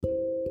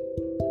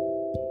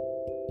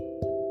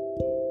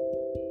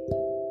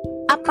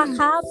Apa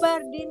kabar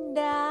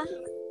Dinda?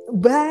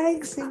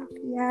 Baik,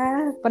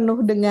 Cynthia. Penuh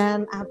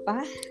dengan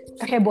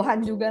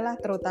kehebohan juga lah,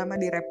 terutama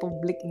di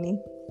Republik ini.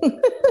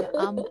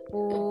 Ya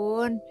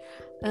ampun,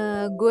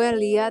 gue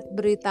lihat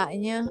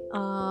beritanya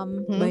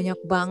banyak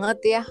banget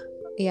ya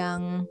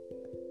yang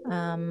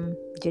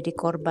jadi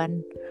korban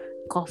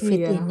COVID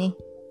Iya, ini.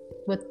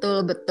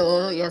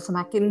 betul. Ya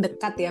semakin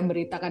dekat ya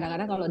berita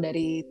kadang-kadang kalau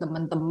dari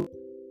teman-teman.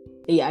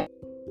 Iya,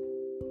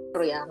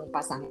 yang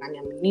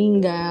pasangannya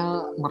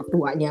meninggal,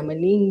 mertuanya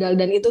meninggal,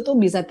 dan itu tuh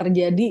bisa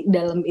terjadi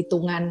dalam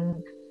hitungan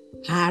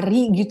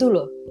hari gitu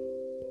loh.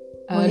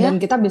 Oh ya? Dan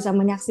kita bisa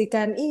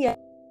menyaksikan, iya,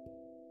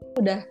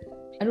 udah,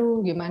 aduh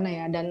gimana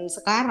ya. Dan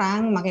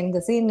sekarang makin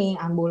kesini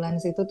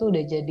ambulans itu tuh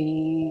udah jadi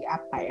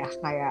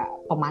kayak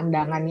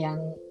pemandangan yang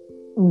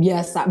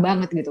biasa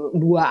banget gitu. 2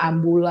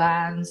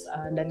 ambulans,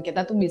 dan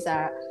kita tuh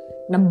bisa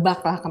nebak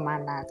lah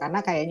kemana.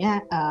 Karena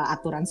kayaknya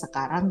aturan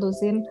sekarang tuh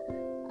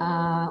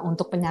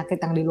untuk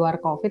penyakit yang di luar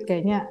COVID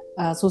kayaknya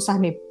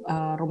susah nih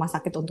rumah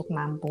sakit untuk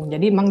nampung.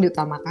 Jadi emang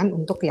diutamakan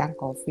untuk yang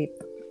COVID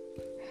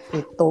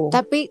itu.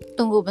 Tapi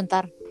tunggu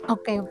bentar.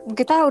 Oke,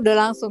 kita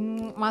udah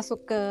langsung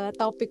masuk ke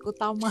topik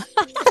utama.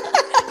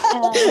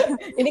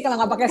 Ini kalau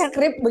nggak pakai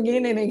skrip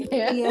begini nih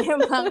ya. Iya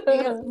emang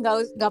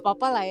nggak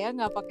apa-apa lah ya,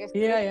 nggak pakai skrip.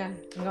 Iya ya,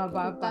 nggak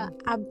apa-apa.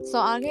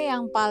 Soalnya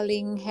yang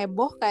paling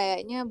heboh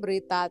kayaknya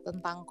berita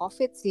tentang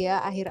COVID sih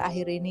ya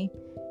akhir-akhir ini.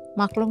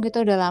 Maklum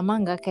kita udah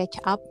lama nggak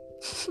catch up.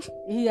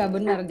 Iya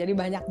benar, jadi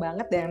banyak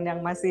banget yang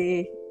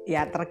masih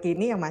ya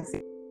terkini, yang masih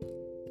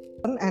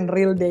and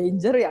real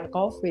danger yang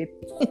COVID.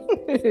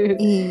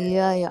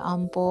 Iya ya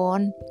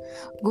ampun.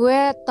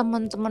 Gue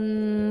temen-temen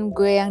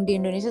gue yang di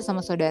Indonesia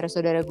sama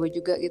saudara-saudara gue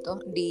juga gitu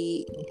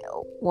di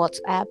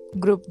WhatsApp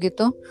grup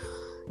gitu.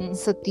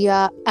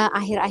 Setiap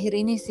akhir-akhir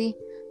ini sih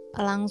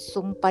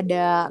langsung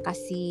pada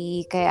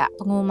kasih kayak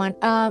pengumuman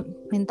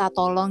minta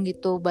tolong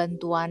gitu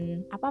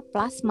bantuan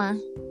plasma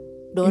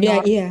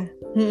donor. Iya.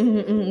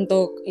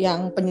 Untuk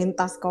yang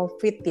penyintas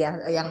COVID ya,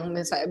 yang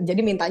misalnya,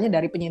 jadi mintanya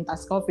dari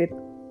penyintas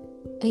COVID.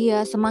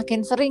 Iya,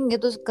 semakin sering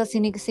gitu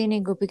kesini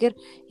gue pikir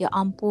ya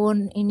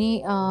ampun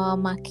ini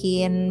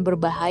makin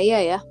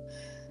berbahaya ya.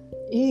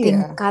 Iya.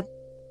 Tingkat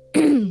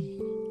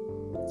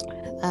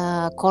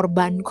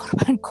korban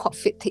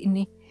COVID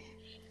ini.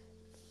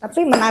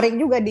 Tapi menarik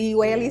juga di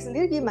Wales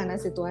sendiri gimana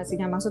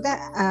situasinya? Maksudnya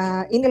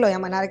ini loh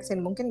yang menarik sih,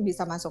 mungkin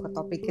bisa masuk ke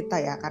topik kita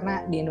ya.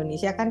 Karena di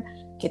Indonesia kan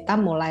kita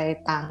mulai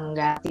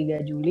tanggal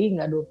 3 Juli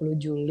hingga 20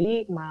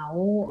 Juli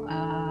mau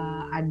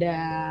ada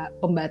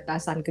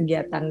pembatasan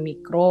kegiatan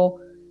mikro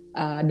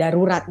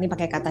darurat. Ini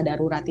pakai kata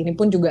darurat. Ini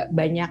pun juga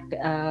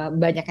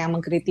banyak yang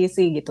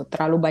mengkritisi gitu.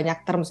 Terlalu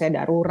banyak term,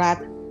 saya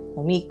darurat,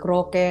 mau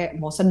mikro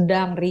mau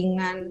sedang,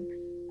 ringan.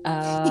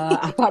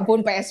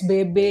 Apapun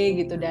PSBB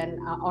gitu, dan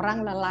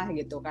orang lelah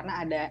gitu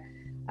karena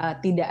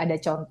tidak ada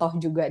contoh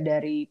juga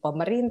dari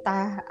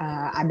pemerintah.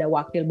 Ada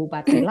wakil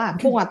bupati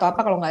Lampung atau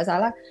apa kalau nggak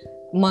salah,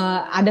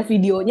 ada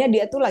videonya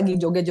dia tuh lagi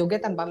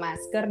joget-joget tanpa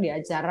masker di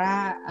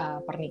acara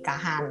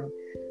pernikahan.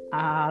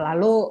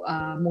 Lalu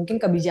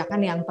mungkin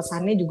kebijakan yang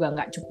pesannya juga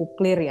nggak cukup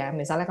clear ya.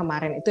 Misalnya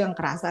kemarin itu yang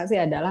kerasa sih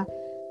adalah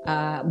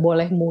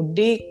boleh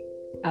mudik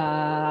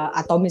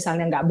atau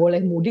misalnya nggak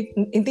boleh mudik,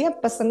 intinya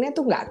pesennya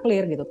tuh nggak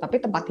clear gitu.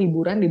 Tapi tempat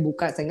hiburan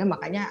dibuka, sehingga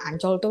makanya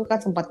Ancol tuh kan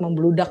sempat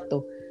membludak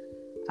tuh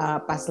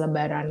pas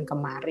Lebaran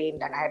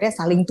kemarin, dan akhirnya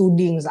saling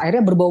tuding,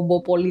 akhirnya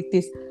berbau-bau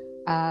politis,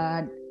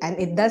 and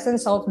it doesn't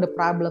solve the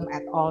problem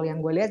at all. Yang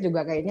gue lihat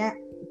juga kayaknya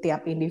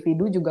tiap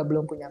individu juga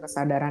belum punya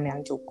kesadaran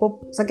yang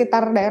cukup.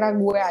 Sekitar daerah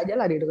gue aja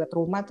lah, di dekat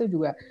rumah tuh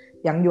juga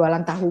yang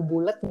jualan tahu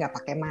bulat nggak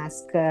pakai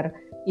masker,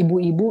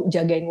 ibu-ibu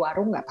jagain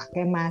warung nggak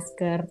pakai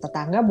masker,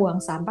 tetangga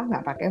buang sampah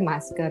nggak pakai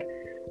masker.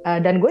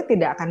 Dan gue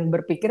tidak akan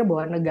berpikir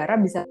bahwa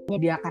negara bisa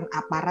menyediakan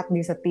aparat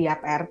di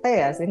setiap RT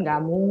ya sih,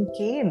 nggak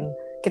mungkin.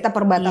 Kita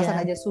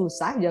perbatasan aja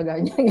susah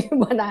jaganya,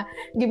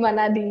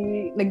 gimana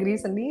di negeri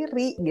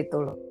sendiri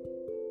gitu loh.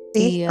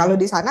 Kalau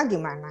di sana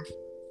gimana?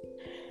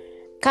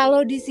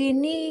 Kalau di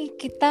sini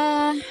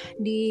kita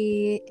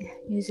di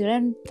New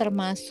Zealand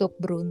termasuk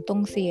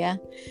beruntung sih ya.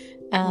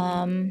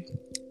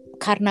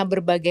 Karena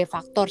berbagai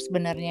faktor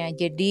sebenarnya.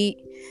 Jadi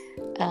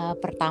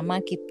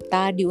pertama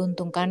kita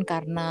diuntungkan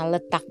karena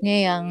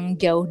letaknya yang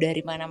jauh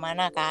dari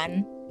mana-mana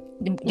kan.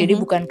 Jadi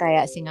bukan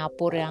kayak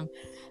Singapura yang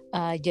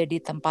jadi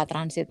tempat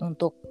transit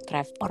untuk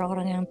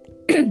orang-orang yang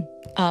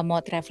mau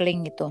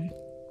traveling gitu.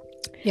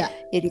 Ya.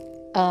 Jadi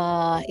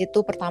itu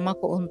pertama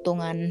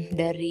keuntungan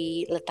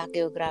dari letak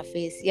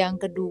geografis.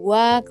 Yang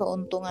kedua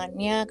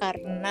keuntungannya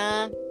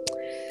karena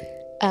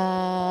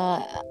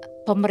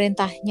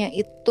pemerintahnya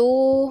itu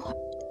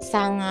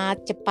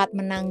sangat cepat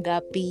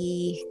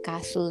menanggapi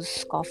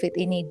kasus COVID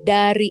ini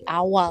dari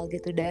awal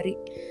gitu, dari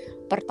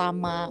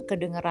pertama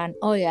kedengeran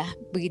oh ya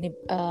begini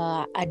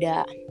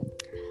ada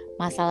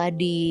masalah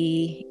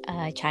di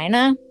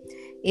China,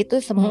 itu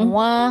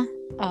semua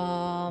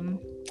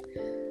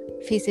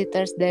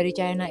visitors dari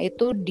China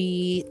itu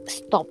di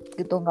stop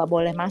gitu, nggak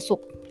boleh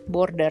masuk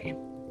border.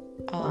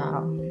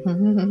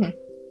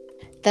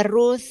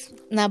 Terus,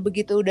 nah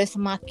begitu udah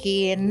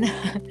semakin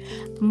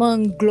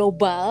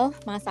mengglobal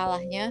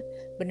masalahnya,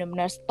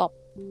 benar-benar stop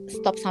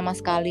sama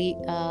sekali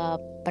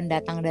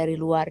pendatang dari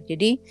luar.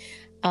 Jadi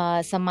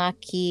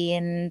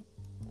semakin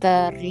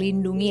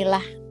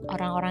terlindungilah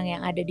orang-orang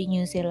yang ada di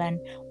New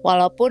Zealand.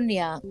 Walaupun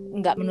ya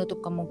nggak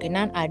menutup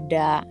kemungkinan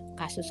ada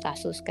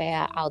kasus-kasus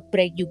kayak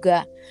outbreak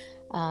juga,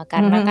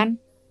 karena kan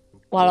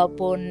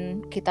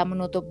walaupun kita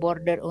menutup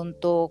border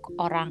untuk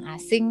orang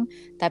asing,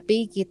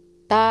 tapi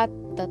kita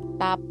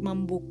tetap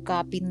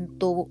membuka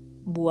pintu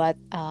buat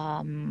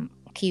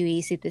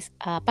Kiwi Cities,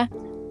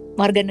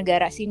 warga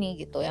negara sini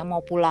gitu yang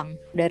mau pulang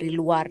dari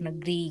luar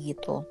negeri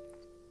gitu.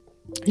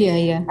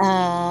 Iya.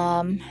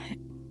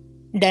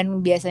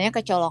 Dan biasanya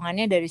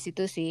kecolongannya dari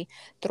situ sih.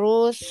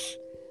 Terus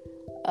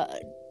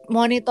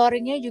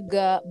monitoringnya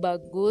juga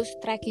bagus,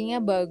 trackingnya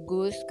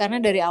bagus,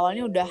 karena dari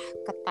awalnya udah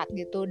ketat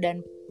gitu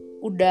dan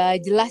udah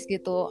jelas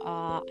gitu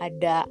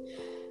ada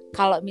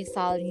kalau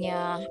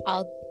misalnya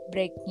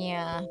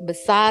outbreaknya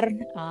besar,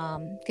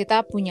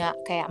 kita punya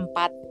kayak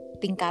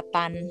 4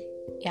 tingkatan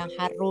yang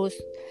harus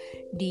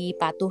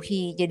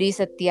dipatuhi. Jadi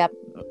setiap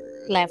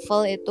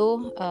level itu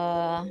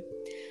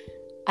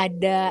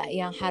ada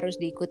yang harus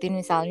diikuti.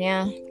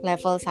 Misalnya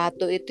level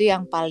 1 itu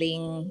yang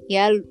paling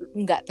ya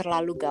nggak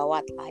terlalu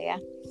gawat lah ya.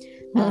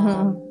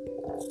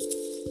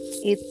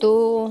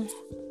 Itu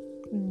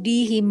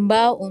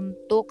dihimbau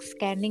untuk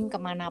scanning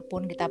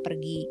kemanapun kita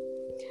pergi.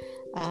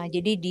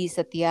 Jadi di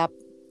setiap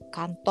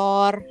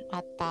kantor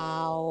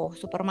atau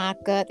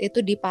supermarket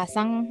itu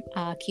dipasang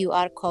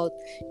QR code.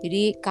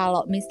 Jadi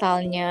kalau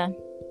misalnya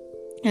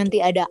nanti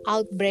ada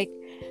outbreak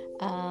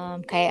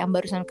kayak yang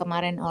barusan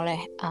kemarin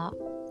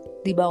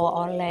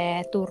dibawa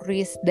oleh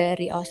turis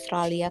dari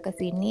Australia ke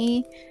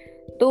sini,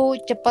 tuh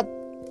cepet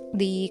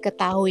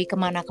diketahui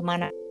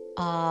kemana-kemana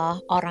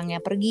orangnya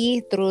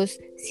pergi, terus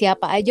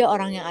siapa aja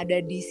orang yang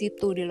ada di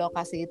situ di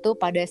lokasi itu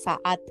pada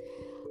saat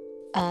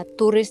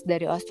turis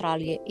dari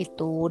Australia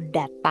itu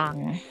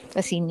datang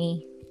ke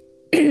sini.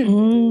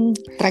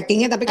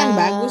 Trackingnya tapi kan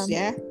bagus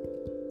ya.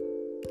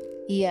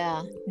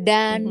 Iya,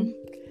 dan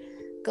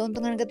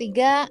keuntungan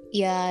ketiga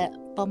ya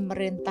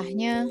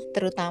pemerintahnya,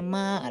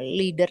 terutama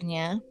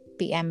leadernya,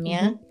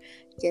 PM-nya,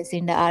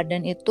 Jacinda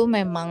Ardern itu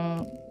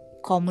memang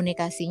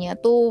komunikasinya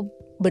tuh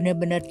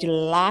benar-benar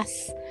jelas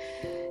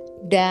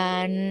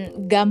dan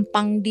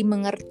gampang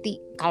dimengerti.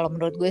 Kalau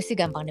menurut gue sih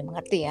gampang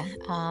dimengerti ya,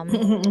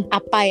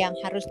 apa yang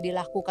harus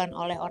dilakukan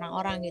oleh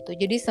orang-orang gitu.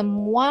 Jadi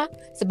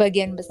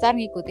sebagian besar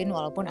ngikutin,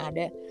 walaupun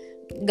ada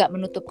nggak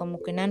menutup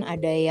kemungkinan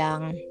ada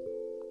yang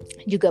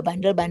juga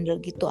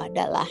bandel-bandel gitu,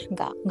 adalah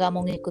nggak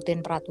mau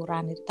ngikutin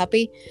peraturan itu,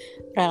 tapi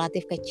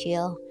relatif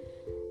kecil.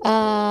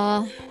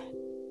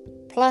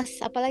 Plus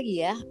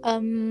apalagi ya,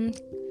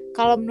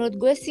 kalau menurut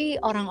gue sih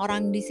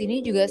orang-orang di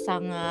sini juga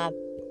sangat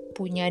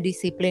punya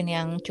disiplin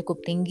yang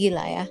cukup tinggi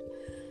lah ya.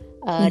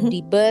 Di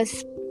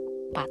bus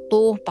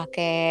patuh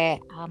pakai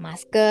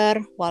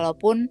masker,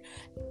 walaupun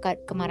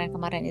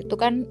kemarin-kemarin itu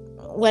kan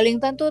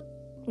Wellington tuh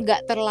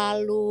nggak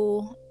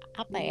terlalu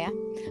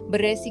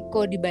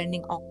beresiko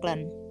dibanding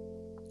Auckland,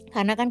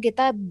 karena kan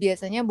kita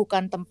biasanya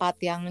bukan tempat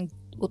yang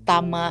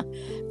utama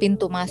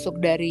pintu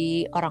masuk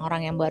dari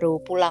orang-orang yang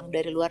baru pulang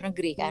dari luar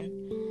negeri kan.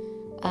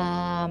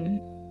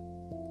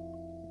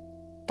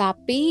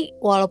 Tapi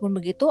walaupun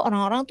begitu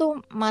orang-orang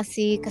tuh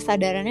masih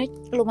kesadarannya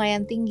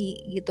lumayan tinggi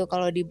gitu.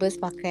 Kalau di bus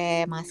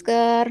pakai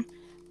masker,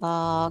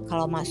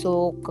 kalau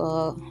masuk ke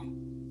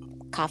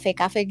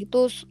kafe-kafe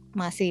gitu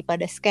masih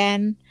pada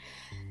scan.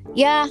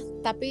 Ya,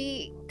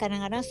 tapi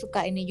kadang-kadang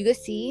suka ini juga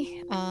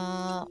sih,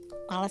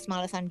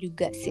 malas-malasan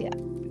juga sih ya.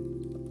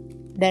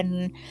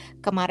 Dan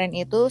kemarin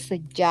itu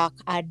sejak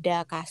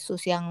ada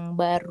kasus yang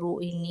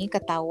baru ini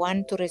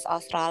ketahuan turis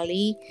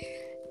Australia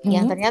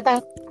yang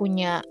ternyata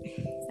punya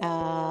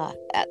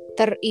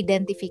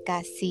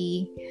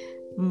teridentifikasi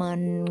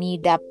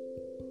mengidap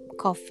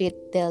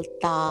COVID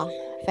Delta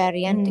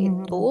variant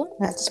itu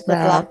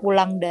setelah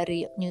pulang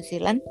dari New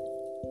Zealand,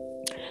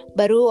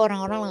 baru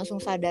orang-orang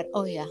langsung sadar,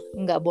 oh ya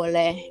nggak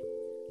boleh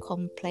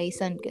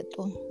complacent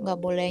gitu,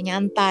 nggak boleh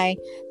nyantai,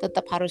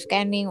 tetap harus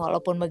scanning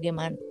walaupun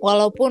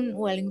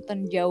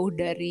Wellington jauh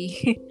dari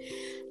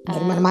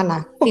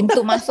mana-mana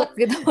pintu masuk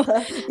gitu.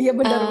 Iya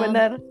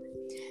benar-benar.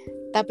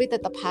 Tapi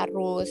tetap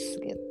harus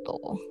gitu.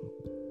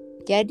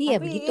 Jadi ya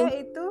begitu.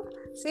 Ya itu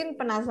Sin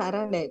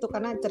penasaran deh itu,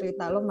 karena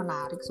cerita lo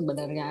menarik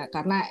sebenarnya,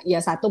 karena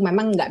ya satu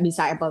memang nggak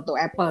bisa apple to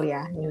apple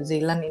ya, New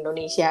Zealand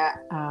Indonesia,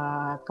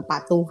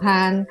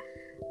 kepatuhan,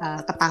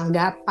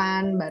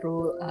 ketanggapan,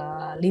 baru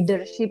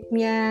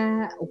leadershipnya,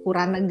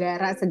 ukuran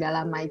negara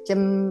segala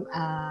macem.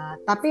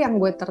 Tapi yang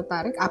gue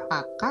tertarik,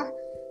 apakah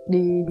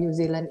di New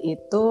Zealand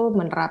itu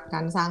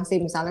menerapkan sanksi,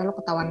 misalnya lo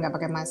ketahuan nggak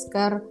pakai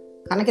masker,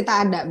 karena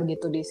kita ada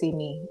begitu di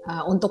sini.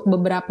 Untuk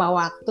beberapa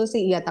waktu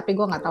sih iya, tapi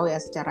gue nggak tahu ya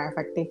secara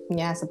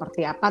efektifnya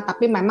seperti apa.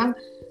 Tapi memang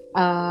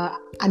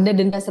ada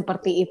denda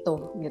seperti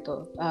itu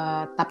gitu.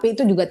 Tapi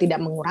itu juga tidak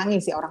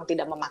mengurangi sih orang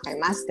tidak memakai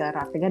masker,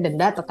 artinya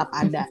denda tetap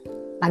ada.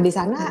 Nah di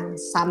sana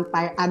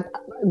sampai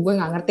gue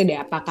nggak ngerti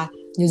deh apakah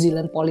New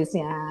Zealand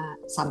polisnya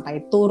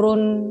sampai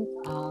turun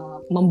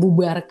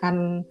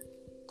membubarkan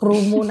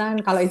kerumunan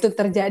kalau itu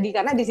terjadi,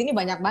 karena di sini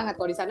banyak banget,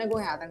 kalau di sana gue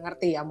nggak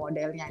ngerti ya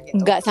modelnya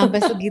gitu. Nggak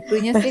sampai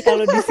segitunya sih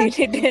kalau di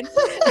sini Den.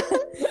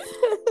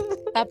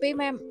 Tapi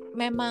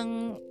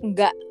memang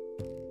nggak,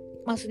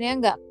 maksudnya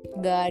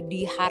nggak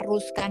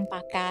diharuskan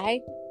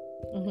pakai.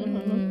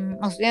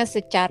 Maksudnya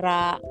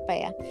secara apa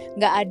ya,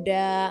 nggak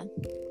ada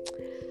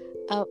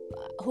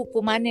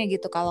hukumannya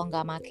gitu kalau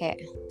nggak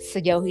make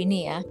sejauh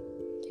ini ya.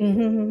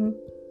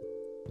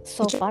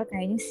 So far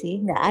kayaknya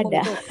sih nggak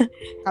ada.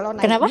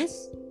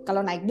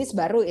 Kalau naik bis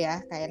baru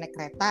ya kayak naik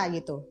kereta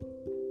gitu.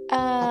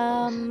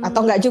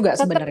 Atau nggak juga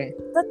sebenarnya?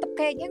 Tetap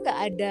kayaknya nggak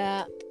ada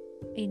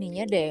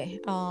ininya deh,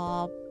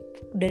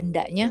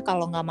 dendanya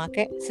kalau nggak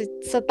make.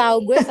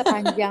 Setahu gue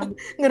sepanjang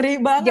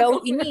ngeri banget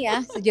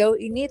sejauh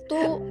ini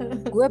tuh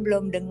gue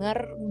belum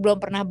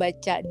pernah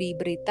baca di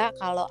berita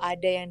kalau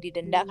ada yang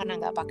didenda karena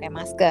nggak pakai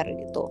masker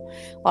gitu.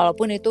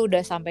 Walaupun itu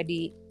udah sampai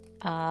di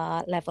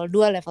level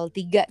 2, level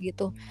 3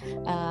 gitu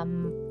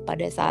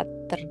pada saat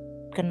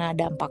terkena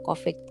dampak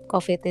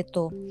COVID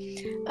itu.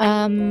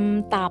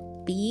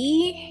 Tapi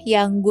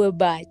yang gue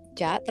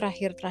baca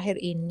terakhir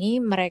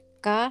ini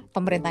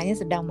pemerintahnya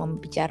sedang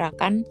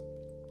membicarakan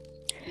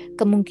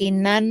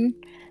kemungkinan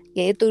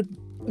yaitu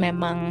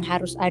memang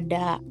harus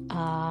ada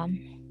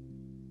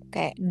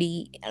kayak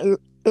di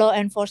law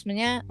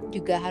enforcementnya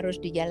juga harus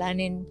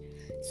dijalanin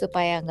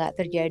supaya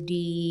nggak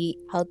terjadi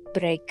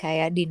outbreak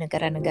kayak di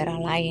negara-negara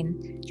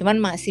lain.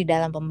 Cuman masih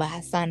dalam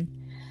pembahasan.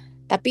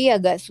 Tapi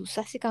agak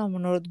susah sih kalau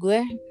menurut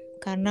gue,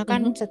 karena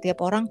kan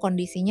setiap orang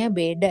kondisinya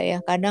beda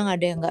ya. Kadang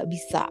ada yang nggak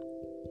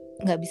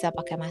bisa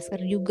pakai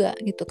masker juga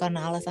gitu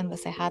karena alasan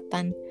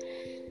kesehatan.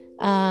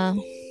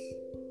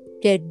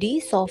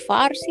 Jadi so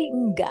far sih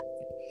nggak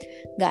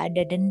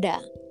ada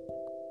denda.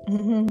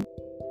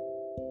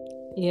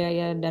 Iya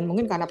ya, dan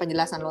mungkin karena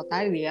penjelasan lo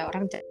tadi ya,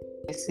 orang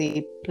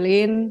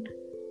disiplin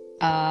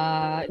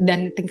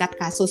dan tingkat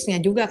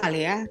kasusnya juga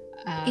kali ya.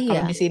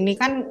 Kalau di sini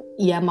kan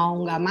ya mau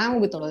nggak mau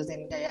gitu loh,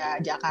 Zin.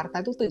 Kayak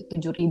Jakarta tuh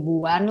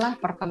 7.000-an lah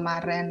per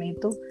kemarin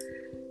itu.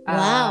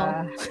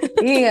 Wow.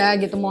 Iya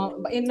gitu.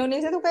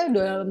 Indonesia tuh kayak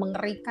udah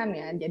mengerikan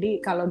ya.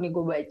 Jadi kalau nih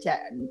gue baca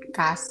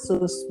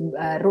kasus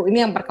baru ini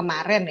yang per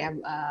kemarin ya.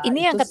 Ini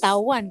yang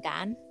ketahuan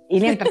kan?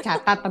 Ini yang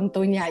tercatat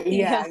tentunya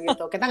iya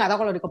gitu. Kita nggak tahu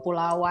kalau di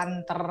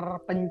kepulauan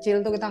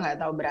terpencil tuh kita nggak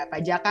tahu berapa.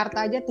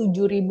 Jakarta aja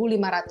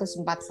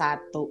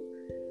 7.541.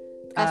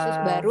 Kasus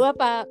baru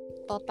apa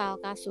total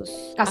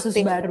kasus? Kasus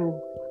aktif? Baru.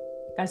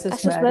 Kasus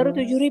baru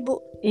 7.000.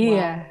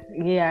 Iya,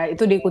 wow. Iya,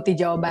 itu diikuti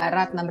Jawa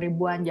Barat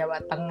 6.000-an, Jawa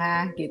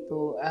Tengah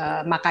gitu.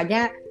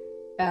 Makanya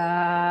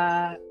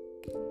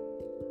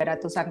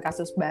ratusan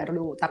kasus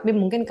baru. Tapi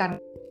mungkin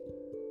karena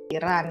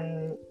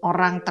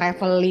orang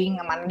traveling,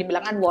 mana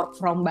dibilang kan work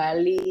from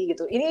Bali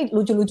gitu. Ini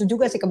lucu-lucu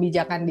juga sih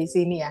kebijakan di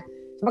sini ya.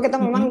 Cuma kita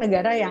memang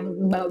negara yang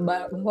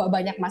bahwa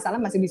banyak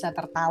masalah masih bisa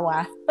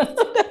tertawa.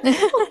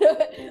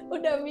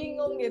 udah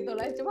bingung gitu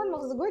lah. Cuman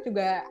maksud gue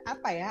juga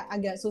apa ya,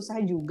 agak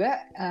susah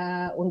juga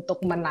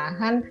untuk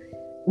menahan.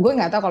 Gue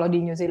nggak tahu kalau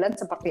di New Zealand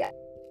seperti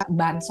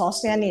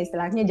bansosnya nih,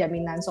 istilahnya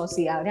jaminan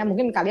sosialnya.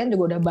 Mungkin kalian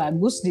juga udah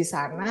bagus di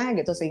sana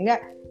gitu, sehingga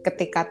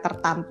ketika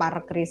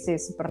tertampar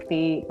krisis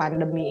seperti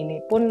pandemi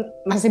ini pun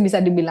masih bisa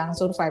dibilang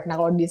survive. Nah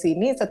kalau di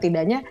sini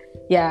setidaknya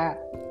ya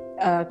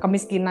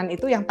kemiskinan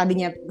itu yang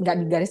tadinya nggak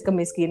di garis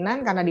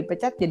kemiskinan karena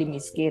dipecat jadi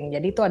miskin.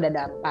 Jadi itu ada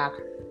dampak.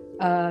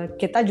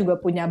 Kita juga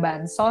punya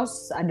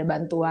bansos, ada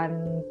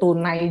bantuan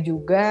tunai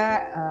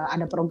juga,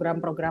 ada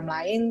program-program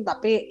lain.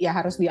 Tapi ya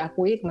harus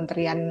diakui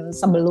kementerian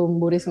sebelum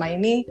Bu Risma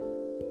ini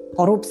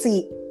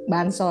korupsi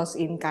bansos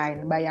in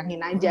kind.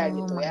 Bayangin aja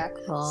gitu ya.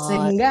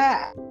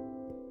 Sehingga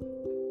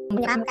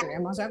menyenangkan ya,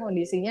 maksudnya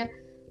kondisinya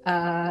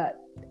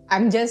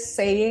I'm just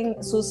saying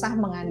susah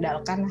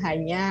mengandalkan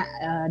hanya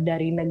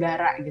dari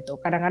negara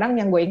gitu. Kadang-kadang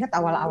yang gue ingat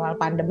awal-awal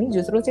pandemi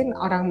justru sih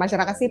orang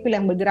masyarakat sipil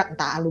yang bergerak,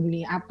 entah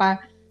alumni apa,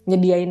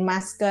 nyediain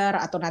masker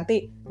atau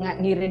nanti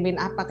ngirimin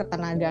apa ke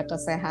tenaga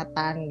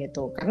kesehatan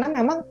gitu. Karena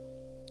memang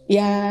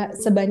ya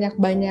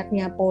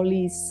sebanyak-banyaknya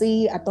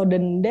polisi atau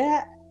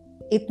denda,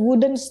 it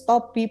wouldn't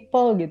stop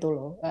people gitu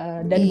loh.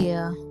 Dan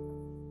ya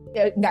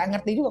nggak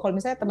ngerti juga kalau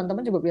misalnya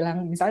teman-teman juga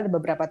bilang, misalnya ada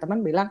beberapa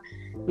teman bilang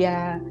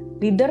ya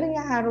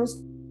leadernya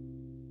harus,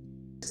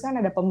 kan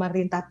ada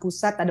pemerintah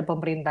pusat, ada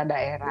pemerintah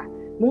daerah.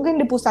 Mungkin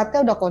di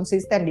pusatnya udah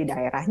konsisten, di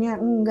daerahnya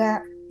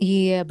enggak.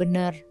 Iya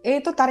benar.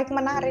 Itu tarik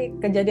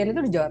menarik. Kejadian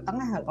itu di Jawa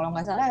Tengah kalau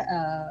nggak salah,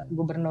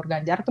 Gubernur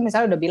Ganjar tuh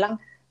misalnya udah bilang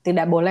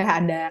tidak boleh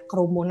ada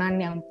kerumunan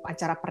yang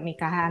acara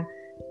pernikahan.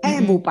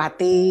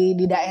 Bupati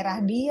di daerah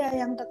dia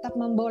yang tetap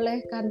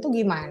membolehkan, tuh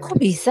gimana? Kok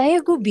bisa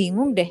ya, gue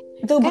bingung deh.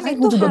 Itu kan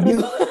itu juga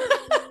bingung.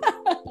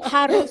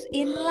 Harus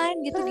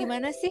inline gitu,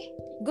 gimana sih?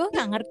 Gue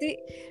nggak ngerti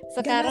Gak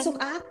sekarang. masuk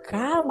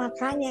akal,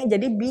 makanya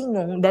jadi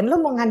bingung. Dan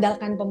lu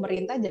mengandalkan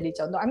pemerintah jadi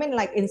contoh. I mean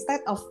like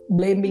instead of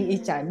blaming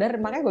each other,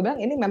 makanya gue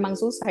bilang ini memang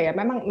susah ya,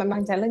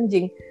 memang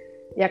challenging.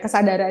 Ya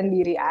kesadaran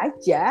diri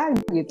aja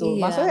gitu.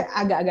 Iya. Maksudnya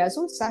agak-agak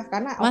susah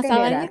karena oke dia ada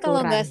Masalahnya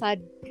kalau aturan.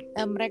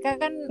 mereka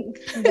kan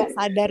nggak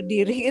sadar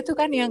diri itu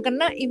kan yang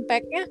kena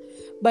impactnya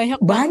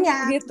banyak banget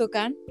Banyak gitu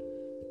kan.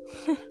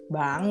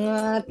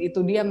 banget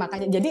itu dia,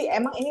 makanya jadi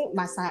emang ini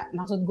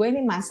maksud gue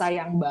ini masa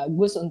yang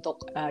bagus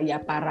untuk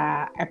ya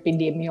para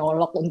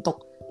epidemiolog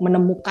untuk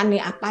menemukan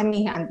nih apa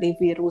nih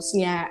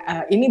antivirusnya.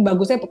 Ini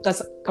bagusnya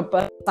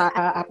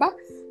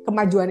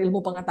kemajuan ilmu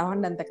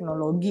pengetahuan dan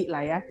teknologi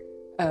lah ya.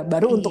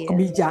 Baru untuk Iya.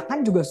 kebijakan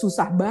juga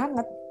susah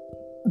banget.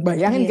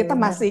 Bayangin Iya, kita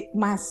bener.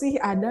 masih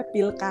ada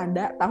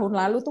pilkada tahun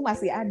lalu tuh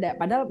masih ada,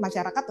 padahal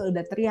masyarakat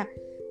udah teriak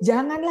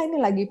janganlah ini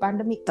lagi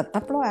pandemi,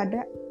 tetap lo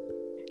ada.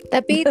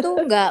 Tapi itu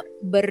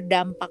nggak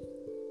berdampak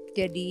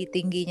jadi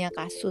tingginya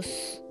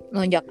kasus,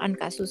 lonjakan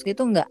kasus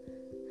gitu nggak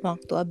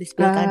waktu habis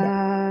pilkada?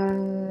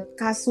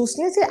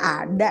 Kasusnya sih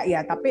ada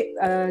ya, tapi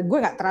gue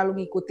nggak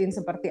terlalu ngikutin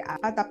seperti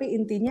apa. Tapi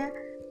intinya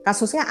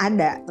kasusnya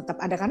ada,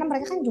 tetap ada karena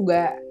mereka kan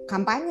juga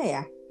kampanye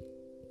ya.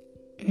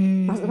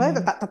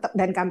 Maksudnya tetap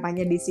dan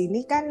kampanye di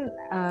sini kan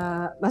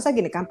masa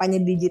gini,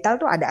 kampanye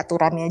digital tuh ada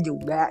aturannya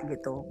juga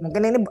gitu.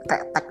 Mungkin ini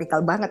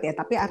taktikal banget ya,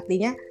 tapi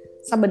artinya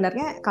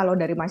sebenarnya kalau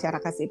dari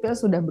masyarakat sipil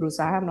sudah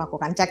berusaha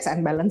melakukan checks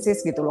and balances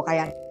gitu loh,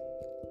 kayak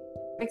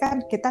tapi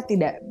kan kita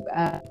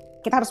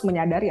kita harus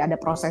menyadari ada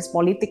proses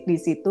politik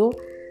di situ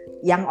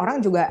yang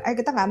orang juga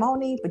kita nggak mau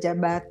nih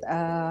pejabat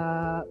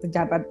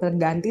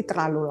berganti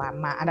terlalu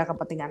lama, ada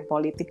kepentingan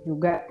politik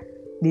juga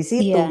di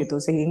situ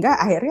gitu, sehingga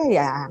akhirnya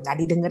ya nggak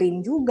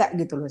didengerin juga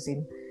gitu loh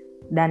Sin.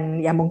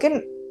 Dan ya mungkin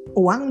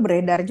uang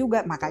beredar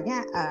juga,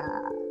 makanya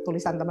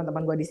tulisan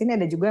teman-teman gue di sini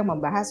ada juga yang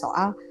membahas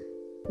soal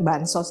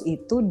bansos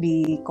itu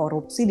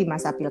dikorupsi di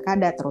masa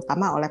pilkada,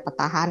 terutama oleh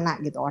petahana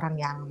gitu, orang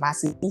yang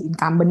masih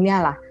incumbent-nya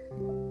lah.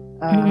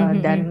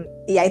 Dan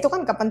ya itu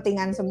kan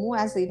kepentingan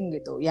semua sih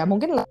gitu. Ya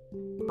mungkin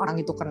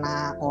orang itu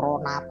kena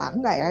corona apa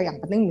enggak ya,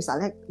 yang penting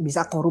misalnya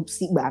bisa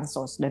korupsi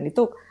bansos, dan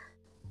itu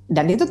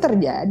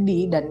terjadi.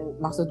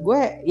 Dan maksud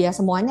gue ya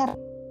semua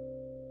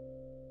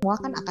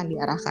kan akan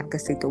diarahkan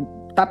ke situ.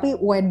 Tapi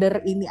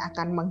whether ini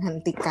akan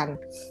menghentikan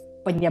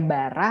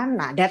penyebaran,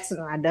 nah that's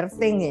another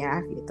thing ya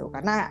gitu.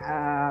 Karena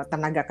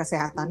tenaga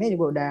kesehatannya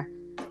juga udah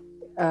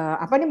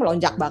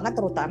melonjak banget,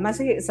 terutama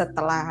sih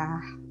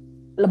setelah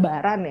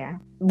Lebaran ya.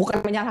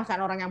 Bukan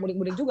menyalahkan orang yang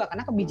mudik-mudik juga,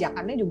 karena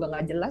kebijakannya juga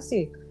nggak jelas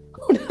sih.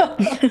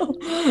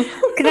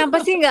 Kenapa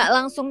sih nggak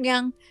langsung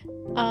yang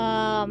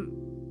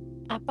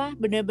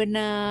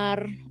benar-benar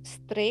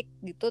strict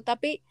gitu,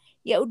 tapi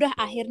ya udah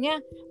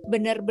akhirnya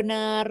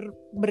benar-benar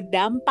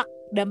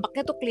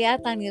dampaknya tuh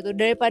kelihatan gitu,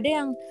 daripada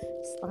yang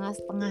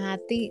setengah-setengah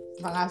hati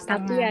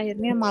tapi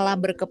akhirnya malah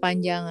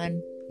berkepanjangan.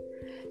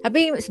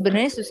 Tapi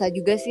sebenarnya susah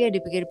juga sih ya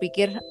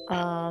dipikir-pikir.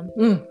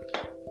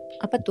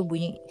 Apa tuh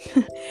bunyi?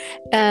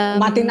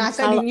 Matiin AC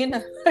dingin.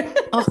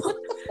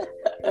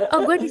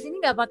 Gue di sini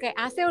nggak pakai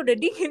AC, udah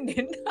dingin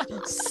Den.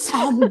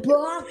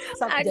 Sombong.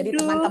 Jadi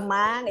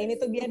teman-teman, ini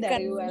tuh dia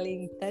dari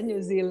Wellington,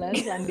 New Zealand,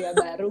 Selandia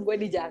Baru. Gue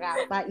di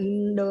Jakarta,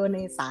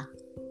 Indonesia.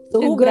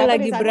 Gue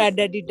lagi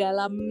berada di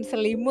dalam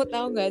selimut,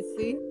 tau nggak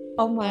sih?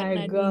 Oh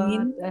my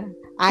god,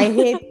 I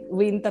hate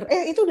winter.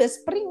 Itu udah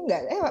spring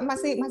nggak?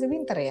 Masih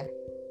winter ya?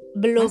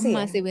 Belum,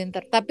 masih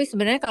winter. Tapi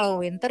sebenarnya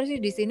kalau winter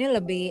sih di sini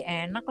lebih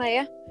enak lah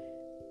ya.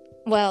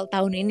 Well,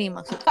 tahun ini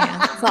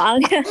maksudnya.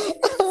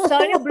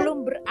 Soalnya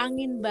belum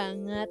berangin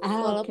banget.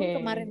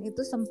 Walaupun kemarin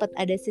itu sempat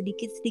ada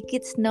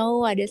sedikit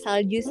snow, ada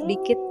salju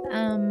sedikit.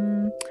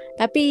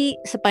 Tapi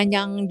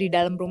sepanjang di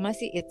dalam rumah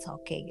sih it's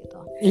okay gitu.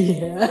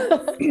 Iya.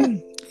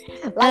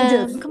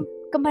 Lanjut.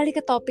 Kembali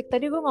ke topik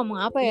tadi, gue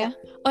ngomong apa ya?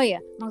 Oh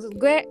ya, maksud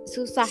gue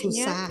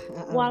susahnya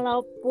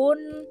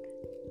walaupun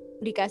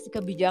dikasih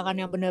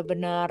kebijakan yang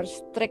benar-benar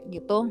strict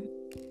gitu,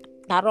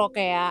 taruh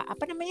kayak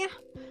apa namanya?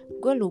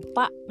 Gue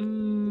lupa.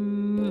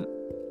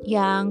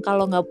 Yang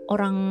kalau nggak,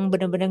 orang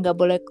benar-benar nggak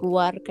boleh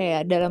keluar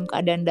kayak dalam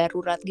keadaan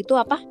darurat gitu,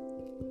 apa?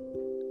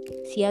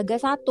 Siaga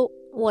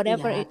 1,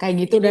 whatever. Ya, kayak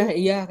gitu dah,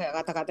 iya, kayak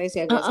kata-katanya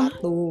siaga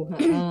 1.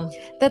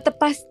 Tetap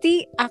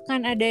pasti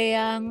akan ada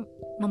yang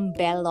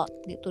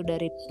membelot gitu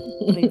dari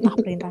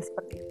perintah-perintah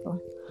seperti itu.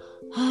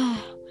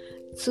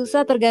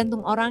 Susah,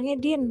 tergantung orangnya,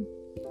 Din.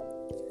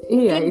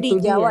 Iya, mungkin itu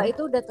di Jawa dia.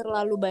 itu udah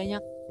terlalu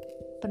banyak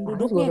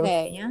penduduknya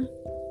kayaknya.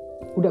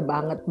 Udah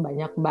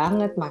banyak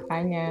banget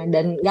makanya.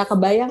 Dan gak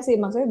kebayang sih,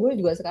 maksudnya gue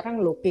juga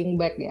sekarang looking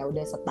back ya,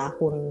 udah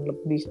setahun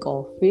lebih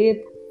COVID.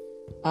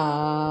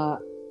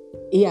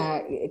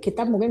 Iya,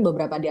 kita mungkin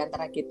beberapa di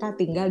antara kita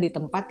tinggal di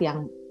tempat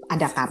yang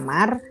ada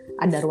kamar,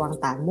 ada ruang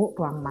tamu,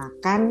 ruang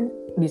makan,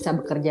 bisa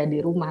bekerja di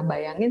rumah.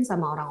 Bayangin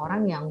sama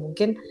orang-orang yang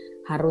mungkin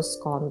harus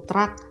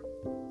kontrak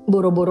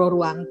boro-boro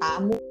ruang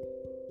tamu,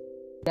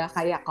 udah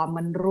kayak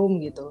common room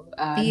gitu,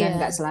 dan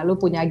nggak selalu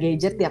punya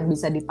gadget yang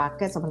bisa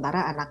dipakai,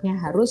 sementara anaknya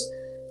harus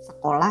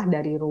sekolah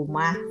dari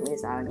rumah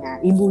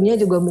misalnya, ibunya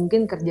juga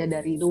mungkin kerja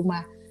dari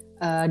rumah.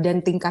 dan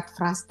tingkat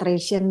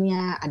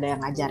frustrationnya, ada yang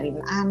ngajarin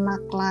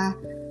anak lah,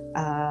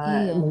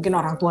 mungkin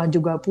orang tua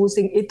juga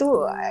pusing.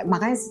 Itu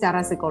makanya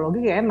secara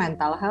psikologi kayak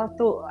mental health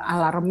tuh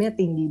alarmnya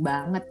tinggi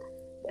banget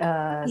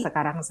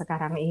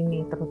sekarang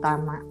ini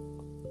terutama.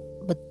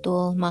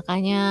 Betul,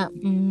 makanya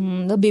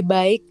lebih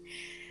baik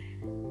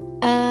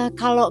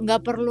kalau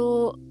nggak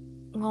perlu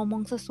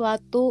ngomong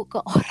sesuatu ke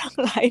orang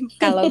lain.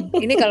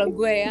 Kalau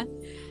gue ya,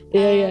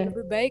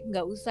 lebih baik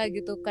nggak usah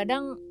gitu.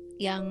 Kadang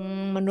yang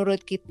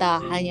menurut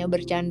kita hanya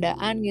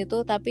bercandaan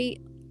gitu, tapi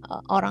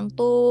orang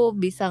tuh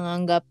bisa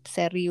nganggap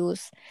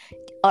serius.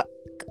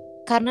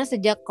 Karena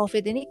sejak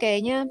COVID ini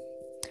kayaknya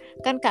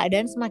kan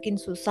keadaan semakin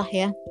susah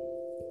ya.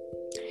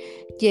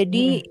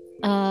 Jadi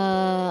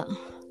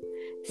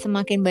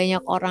semakin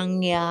banyak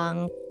orang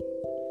yang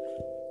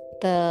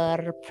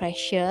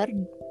terpressure,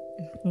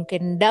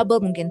 mungkin double,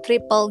 mungkin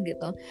triple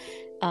gitu.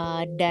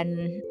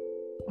 Dan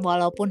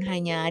walaupun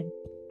hanya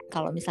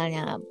kalau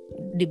misalnya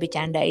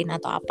dibecandain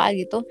atau apa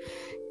gitu,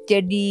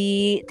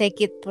 jadi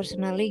take it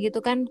personally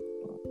gitu kan,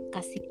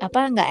 kasih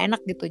nggak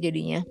enak gitu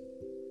jadinya.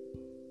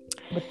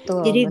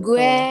 Betul. Jadi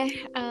gue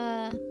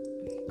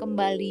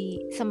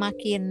kembali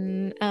semakin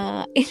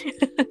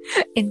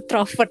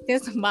introvertnya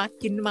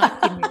semakin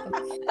makin gitu.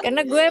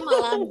 Karena gue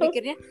malah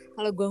pikirnya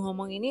kalau gue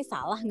ngomong ini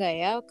salah nggak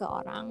ya ke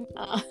orang,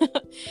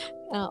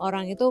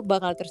 orang itu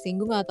bakal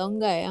tersinggung atau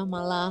enggak ya,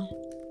 malah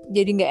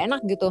jadi nggak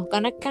enak gitu.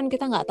 Karena kan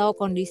kita nggak tahu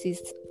kondisi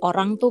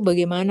orang tuh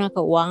bagaimana,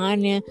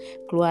 keuangannya,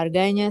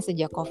 keluarganya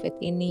sejak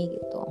COVID ini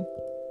gitu.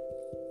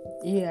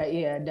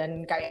 Iya,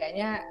 dan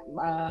kayaknya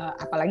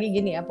apalagi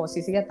gini ya,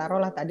 posisinya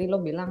taruhlah tadi lo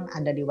bilang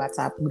ada di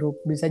WhatsApp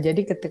grup, bisa jadi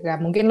ketika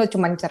mungkin lo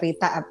cuma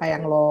cerita apa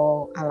yang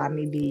lo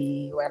alami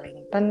di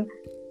Wellington,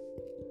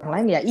 orang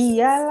lain ya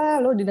iyalah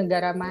lo di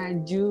negara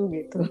maju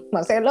gitu,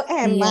 maksudnya lo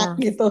enak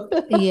gitu.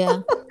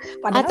 Iya.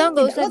 Padahal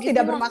lo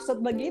tidak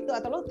bermaksud begitu,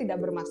 atau lo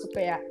tidak bermaksud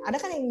kayak ada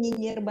kan yang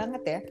nyinyir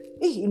banget ya,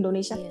 ih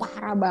Indonesia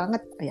parah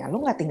banget, ya lo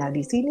nggak tinggal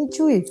di sini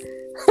cuy.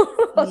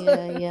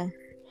 Iya.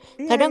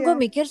 Kadang gue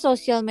mikir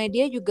sosial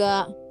media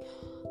juga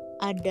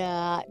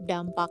ada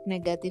dampak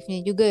negatifnya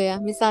juga ya.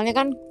 Misalnya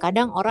kan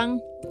kadang orang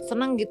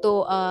senang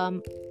gitu,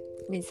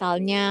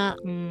 misalnya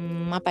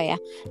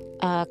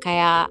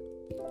kayak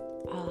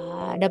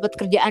dapat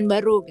kerjaan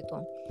baru gitu.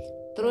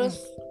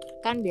 Terus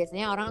kan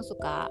biasanya orang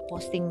suka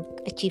posting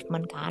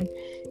achievement kan.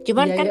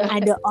 Cuman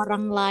ada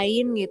orang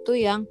lain gitu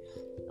yang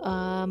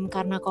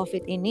karena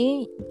COVID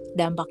ini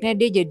dampaknya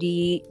dia jadi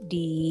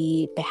di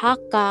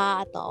PHK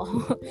atau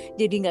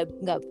jadi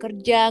nggak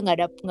kerja,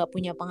 nggak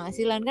punya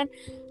penghasilan kan.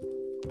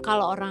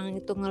 Kalau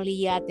orang itu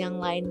ngelihat yang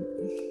lain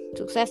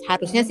sukses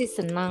harusnya sih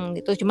senang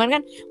gitu. Cuman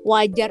kan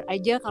wajar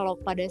aja kalau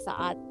pada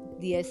saat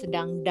dia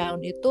sedang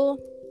down itu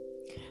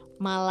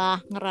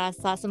malah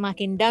ngerasa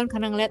semakin down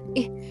karena ngeliat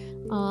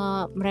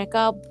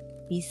mereka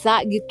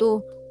bisa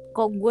gitu,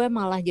 kok gue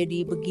malah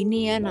jadi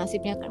begini ya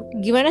nasibnya kan.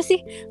 Gimana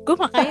sih? Gue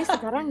makanya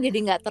sekarang jadi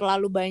nggak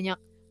terlalu banyak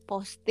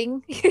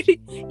posting.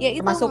 Ya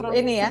itu termasuk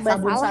ini ya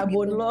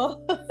sabun-sabun gitu. Lo.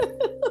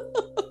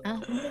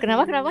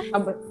 Kenapa?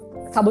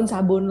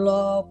 Sabun-sabun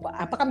lo,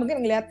 apakah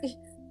mungkin ngeliat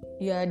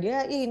ya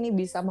dia ini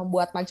bisa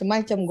membuat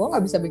macam-macam, gue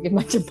nggak bisa bikin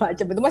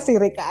macam-macam, itu masih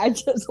Rika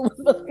aja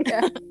sebenarnya.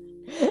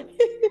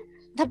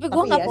 Tapi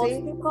gue nggak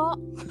posting kok.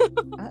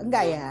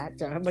 Enggak ya,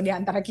 cuma di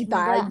antara kita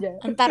aja.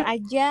 Entar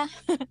aja.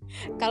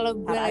 Kalau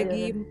gue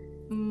lagi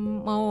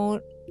mau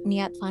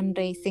niat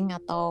fundraising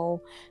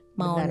atau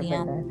mau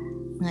niat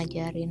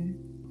ngajarin,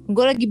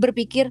 gue lagi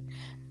berpikir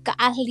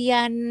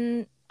keahlian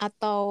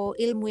atau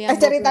ilmu yang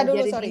gue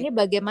pelajarin ini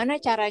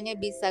bagaimana caranya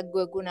bisa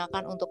gue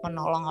gunakan untuk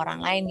menolong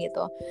orang lain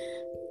gitu.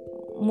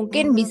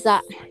 Mungkin bisa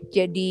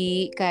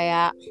jadi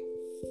kayak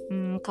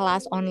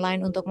kelas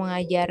online untuk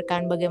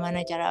mengajarkan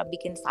bagaimana cara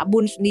bikin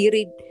sabun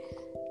sendiri.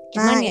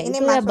 Cuman ya itu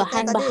ya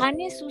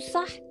bahan-bahannya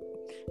susah.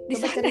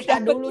 Coba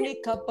cerita dulu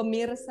nih ke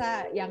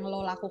pemirsa yang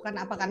lo lakukan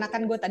apa, karena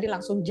kan gue tadi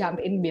langsung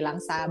jump in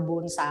bilang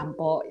sabun,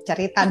 sampo,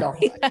 cerita dong.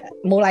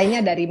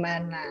 Mulainya dari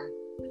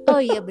mana?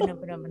 Oh iya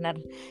benar.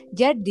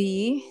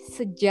 Jadi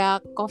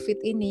sejak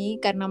COVID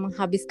ini karena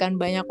menghabiskan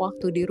banyak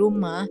waktu di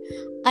rumah,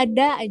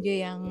 ada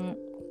aja yang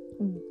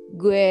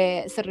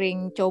gue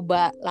sering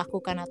coba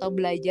lakukan atau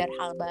belajar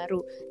hal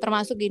baru.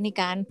 Termasuk ini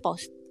kan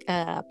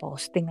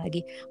posting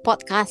lagi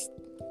podcast.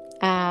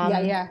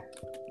 Iya.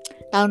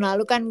 Tahun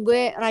lalu kan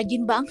gue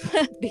rajin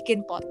banget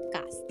bikin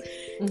podcast.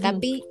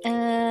 Tapi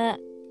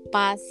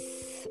pas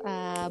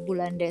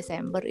bulan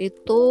Desember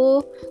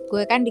itu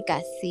gue kan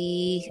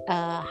dikasih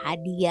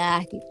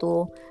hadiah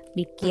gitu,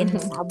 bikin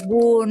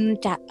sabun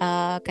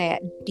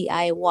kayak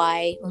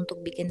DIY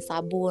untuk bikin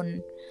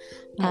sabun.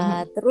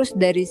 Terus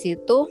dari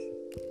situ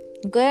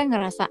gue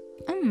ngerasa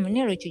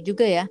ini lucu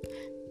juga ya,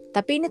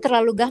 tapi ini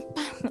terlalu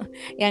gampang.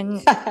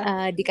 Yang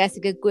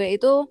dikasih ke gue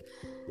itu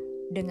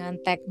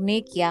dengan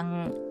teknik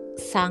yang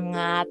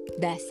sangat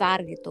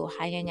dasar gitu,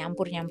 hanya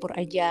nyampur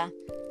aja.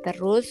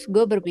 Terus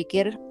gue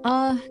berpikir,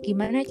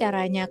 gimana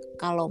caranya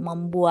kalau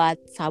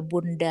membuat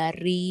sabun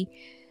dari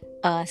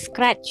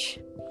scratch.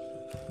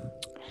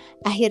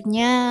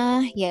 Akhirnya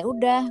ya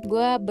udah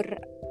gue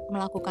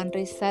melakukan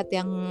riset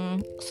yang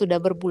sudah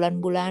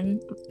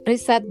berbulan-bulan,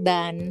 riset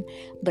dan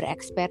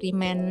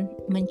bereksperimen,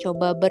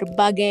 mencoba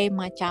berbagai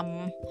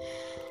macam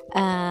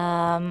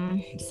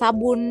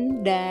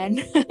sabun dan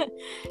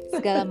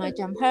segala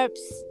macam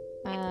herbs.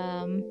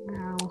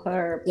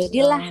 Herbs.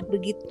 Jadilah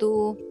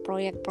begitu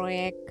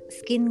proyek-proyek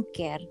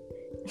skincare.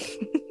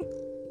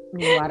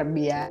 Luar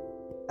biasa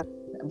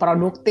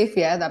produktif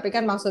ya, tapi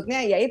kan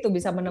maksudnya ya itu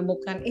bisa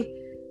menemukan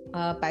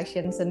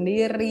passion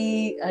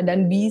sendiri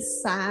dan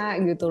bisa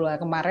gitu loh.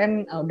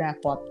 Kemarin udah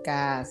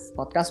podcast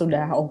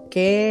udah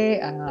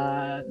oke,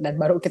 dan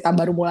kita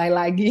baru mulai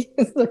lagi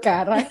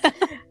sekarang.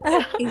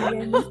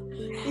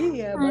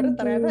 Iya, baru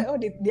ternyata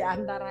di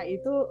antara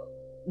itu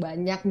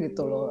banyak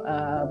gitu loh.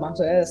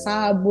 Maksudnya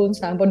sabun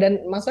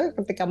dan maksudnya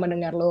ketika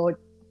mendengar lo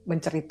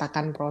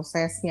menceritakan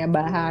prosesnya,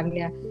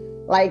 bahannya,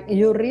 like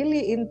you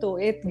really into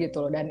it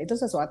gitu loh, dan itu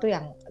sesuatu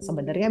yang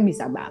sebenarnya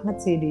bisa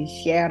banget sih di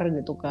share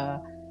gitu ke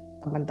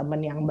teman-teman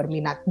yang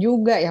berminat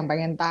juga, yang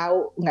pengen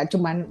tahu nggak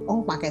cuman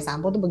pakai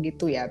sampo tuh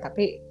begitu ya,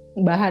 tapi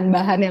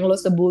bahan-bahan yang lo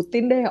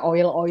sebutin deh,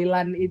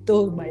 oil-oilan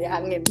itu,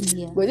 bayangin.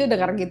 Gue aja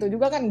dengar gitu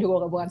juga kan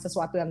juga bukan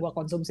sesuatu yang gue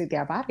konsumsi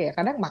tiap hari ya,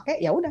 kadang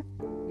pakai ya udah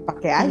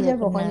pakai aja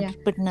pokoknya.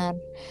 Benar.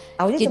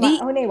 Taunya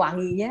cuma nih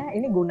wanginya,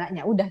 ini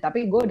gunanya udah,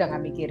 tapi gue udah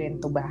nggak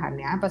mikirin tuh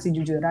bahannya apa sih,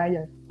 jujur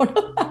aja.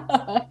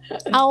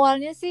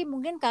 Awalnya sih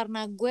mungkin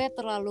karena gue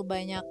terlalu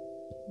banyak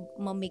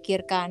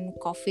memikirkan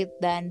COVID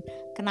dan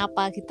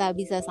kenapa kita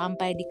bisa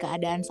sampai di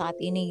keadaan saat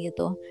ini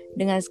gitu,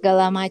 dengan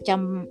segala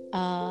macam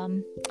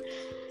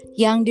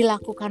yang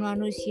dilakukan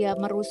manusia,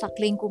 merusak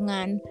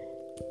lingkungan.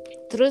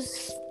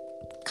 Terus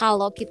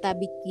kalau kita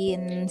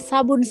bikin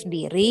sabun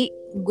sendiri,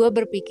 gue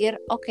berpikir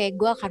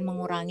gue akan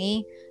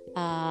mengurangi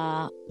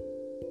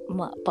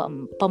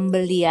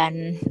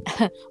pembelian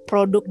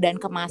produk dan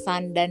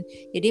kemasan, dan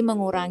jadi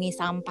mengurangi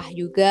sampah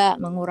juga,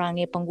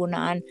 mengurangi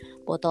penggunaan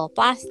botol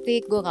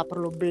plastik. Gue nggak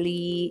perlu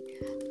beli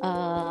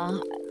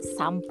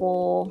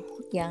sampo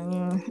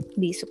yang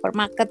di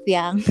supermarket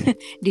yang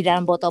di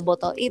dalam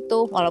botol-botol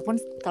itu, walaupun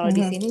kalau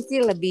di sini sih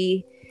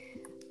lebih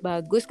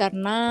bagus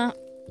karena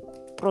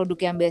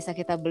produk yang biasa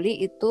kita beli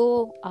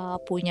itu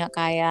punya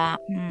kayak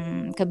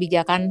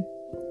kebijakan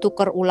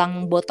tuker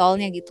ulang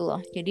botolnya gitu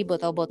loh. Jadi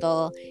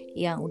botol-botol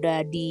yang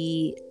udah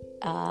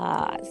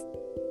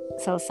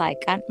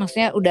selesaikan,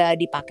 maksudnya udah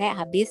dipakai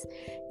habis,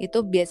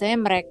 itu biasanya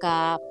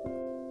mereka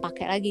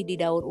pakai lagi,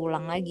 didaur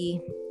ulang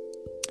lagi.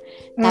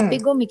 Tapi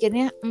gue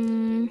mikirnya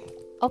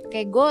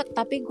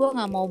tapi gue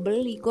nggak mau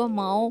beli, gue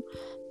mau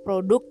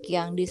produk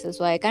yang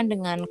disesuaikan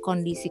dengan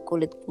kondisi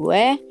kulit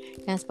gue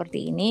yang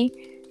seperti ini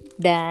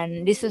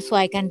dan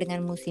disesuaikan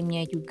dengan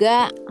musimnya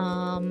juga.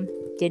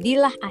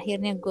 Jadilah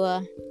akhirnya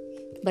gue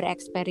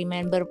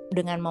bereksperimen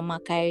dengan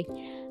memakai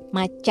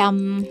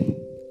macam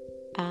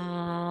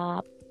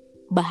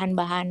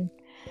bahan-bahan.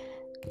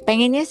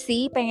 Pengennya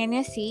sih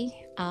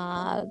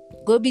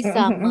gue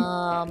bisa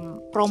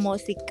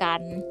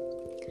mempromosikan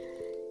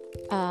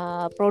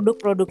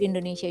produk-produk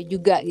Indonesia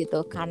juga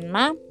gitu,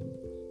 karena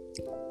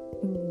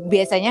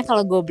biasanya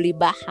kalau gue beli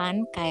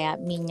bahan kayak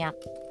minyak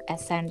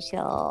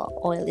essential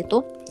oil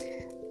itu,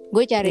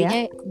 gue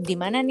carinya di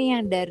mana nih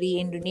yang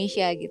dari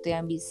Indonesia gitu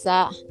yang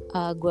bisa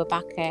gue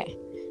pakai.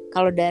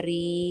 Kalau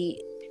dari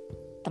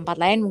tempat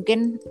lain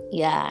mungkin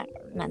ya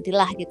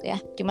nantilah gitu ya.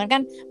 Cuman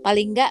kan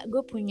paling enggak gue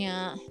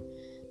punya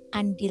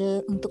andil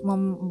untuk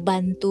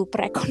membantu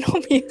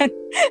perekonomian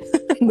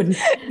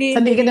di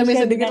sedikit demi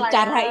Indonesia sedikit dengan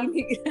cara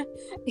ini.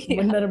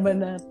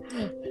 Bener-bener.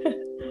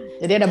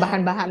 Jadi ada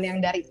bahan-bahan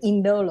yang dari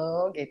Indo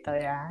loh gitu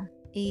ya.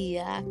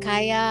 Iya,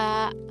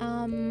 kayak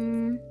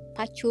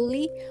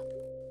patchouli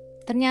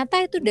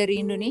ternyata itu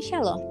dari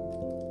Indonesia loh.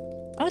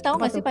 Lo tahu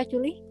nggak sih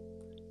patchouli?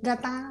 Gak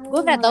tahu.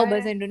 Gue nggak tahu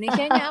bahasa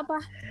Indonesianya apa.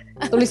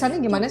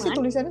 Tulisannya gimana sih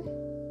tulisannya?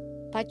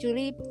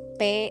 Patchouli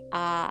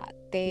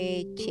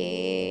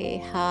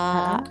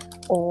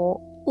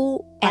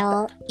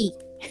Patchouli.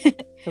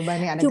 Coba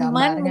nih ada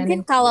cuman gambarnya. Mungkin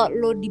nih. Kalau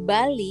lo di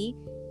Bali,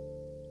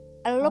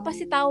 lo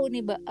pasti tahu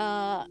nih.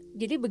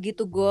 Jadi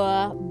begitu gue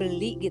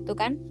beli gitu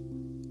kan,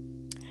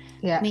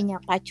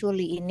 minyak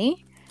patchouli ini,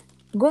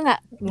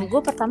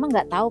 gue pertama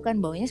nggak tahu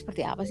kan baunya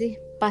seperti apa sih.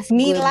 Pas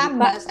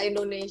nilam, bahasa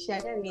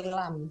Indonesianya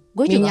nilam.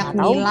 Gue juga nggak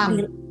tahu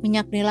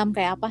minyak nilam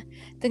kayak apa.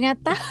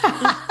 Ternyata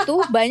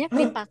itu banyak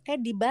dipakai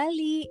di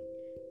Bali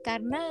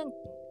karena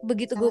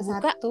begitu gue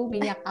buka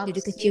minyak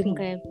jadi kecium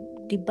kayak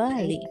di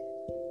Bali.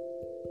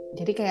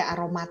 Jadi kayak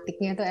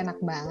aromatiknya tuh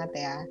enak banget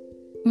ya.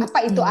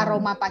 Apa itu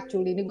aroma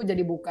patchouli? Ini gue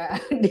jadi buka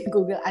di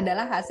Google.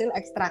 Adalah hasil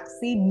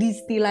ekstraksi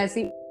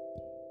distilasi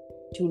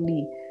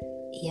patchouli.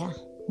 Iya.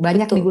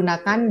 Banyak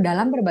digunakan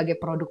dalam berbagai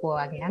produk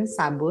wewangian,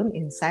 sabun,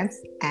 incense,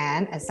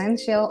 and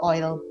essential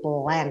oil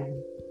blend.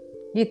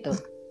 Gitu.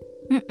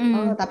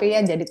 Tapi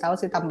ya jadi tahu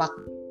sih tampak.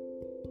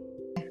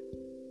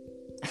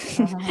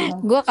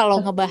 Gue kalau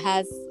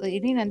ngebahas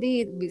ini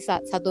nanti bisa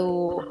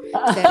satu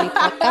seri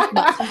podcast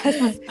bahas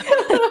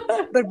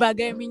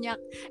berbagai minyak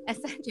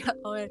essential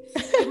oil.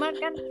 Cuman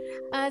kan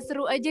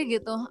seru aja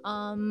gitu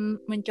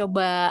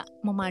mencoba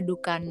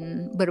memadukan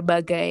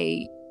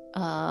berbagai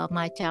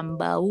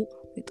macam bau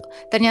gitu.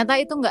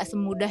 Ternyata itu nggak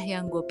semudah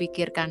yang gue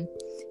pikirkan.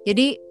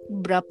 Jadi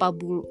beberapa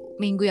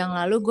minggu yang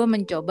lalu gue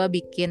mencoba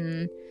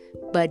bikin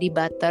body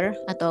butter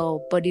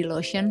atau body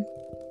lotion.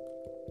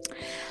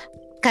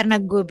 Karena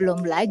gue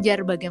belum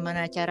belajar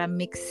bagaimana cara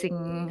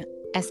mixing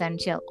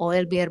essential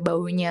oil biar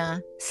baunya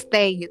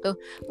stay gitu.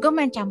 Gue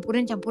main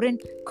campurin,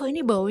 kok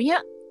ini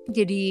baunya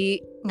jadi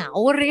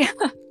ngawur ya.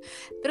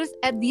 Terus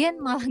at the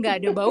end malah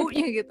gak ada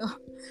baunya gitu.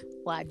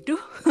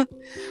 Waduh.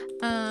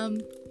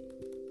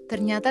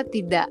 Ternyata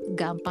tidak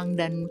gampang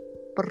dan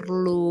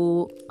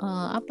perlu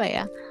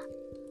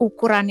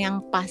ukuran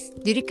yang pas.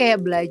 Jadi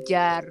kayak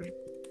belajar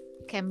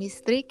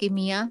chemistry,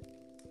 kimia.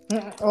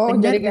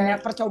 Jadi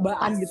kayak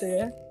percobaan gitu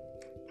ya.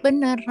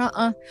 Bener,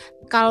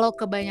 kalau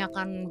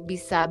kebanyakan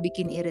bisa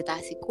bikin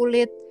iritasi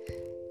kulit,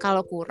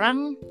 kalau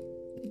kurang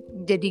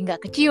jadi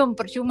nggak kecium,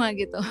 percuma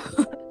gitu.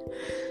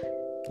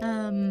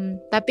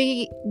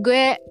 Tapi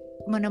gue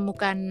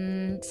menemukan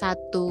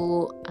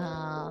satu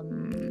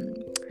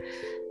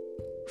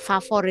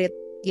favorit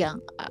yang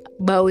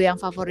bau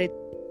yang favorit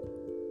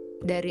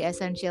dari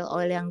essential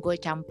oil yang gue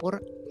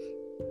campur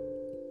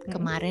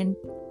kemarin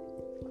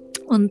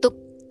untuk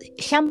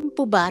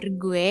shampoo bar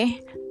gue.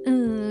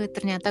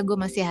 Ternyata gue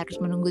masih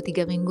harus menunggu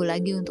 3 minggu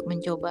lagi untuk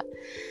mencoba.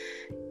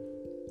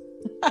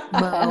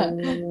 Bau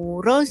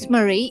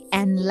rosemary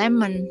and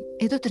lemon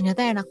itu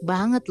ternyata enak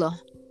banget loh.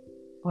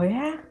 Oh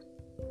ya?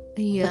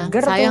 Iya.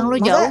 Seger sayang tuh. lo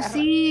jauh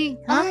sih.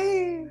 Hah?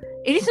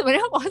 Ini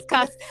sebenarnya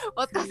podcast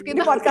kita.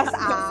 Ini podcast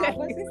apa sih?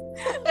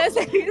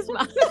 Serius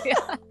banget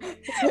ya.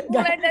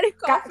 Mulai dari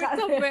COVID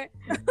sampai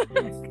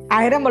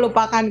akhirnya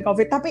melupakan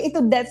COVID. Tapi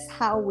itu that's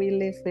how we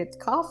live with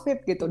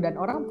COVID gitu. Dan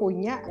orang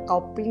punya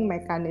coping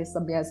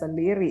mekanismenya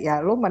sendiri.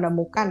 Ya lo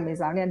menemukan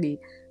misalnya di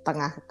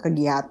tengah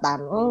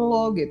kegiatan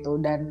lo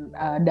gitu. Dan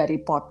dari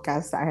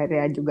podcast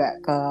akhirnya juga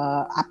ke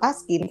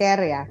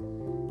skincare ya.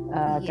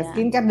 Ke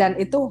skincare dan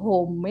itu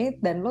homemade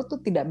dan lo tuh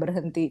tidak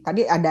berhenti.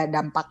 Tadi ada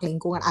dampak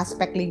lingkungan,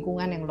 aspek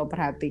lingkungan yang lo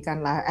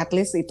perhatikan lah. At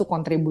least itu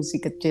kontribusi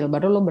kecil.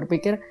 Baru lo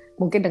berpikir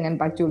mungkin dengan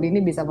Pak Juli ini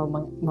bisa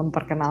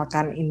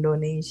memperkenalkan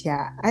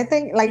Indonesia. I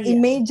think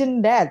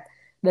imagine that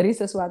dari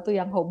sesuatu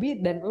yang hobi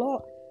dan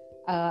lo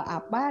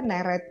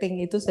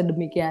narrating itu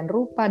sedemikian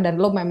rupa dan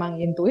lo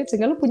memang intuit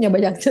sehingga lo punya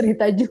banyak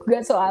cerita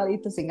juga soal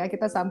itu sehingga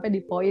kita sampai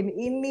di poin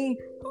ini.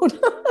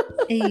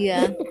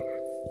 Iya.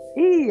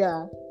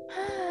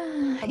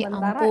 Sementara, ya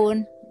ampun.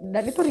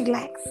 Dan itu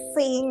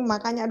relaxing,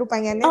 makanya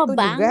pengennya itu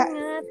banget. juga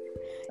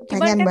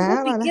pengen kan banget.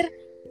 Gue pikir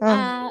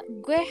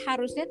gue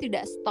harusnya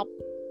tidak stop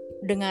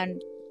dengan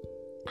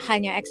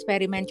hanya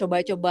eksperimen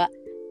coba-coba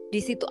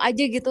di situ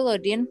aja gitu loh,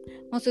 Din.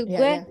 Maksud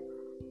gue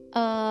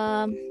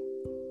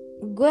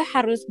gue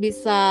harus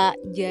bisa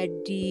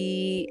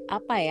jadi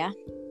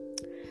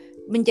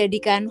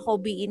menjadikan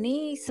hobi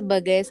ini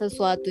sebagai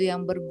sesuatu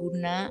yang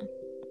berguna.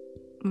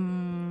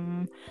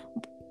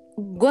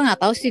 Gue nggak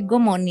tahu sih gue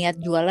mau niat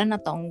jualan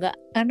atau enggak,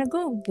 karena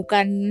gue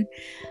bukan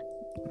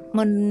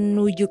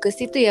menuju ke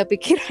situ ya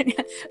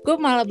pikirannya. Gue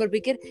malah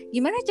berpikir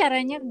gimana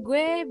caranya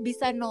gue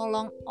bisa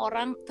nolong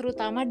orang,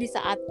 terutama di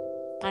saat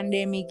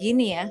pandemi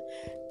gini ya.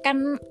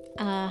 Kan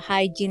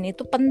hygiene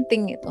itu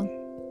penting gitu.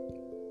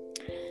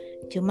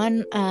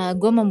 Cuman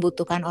gue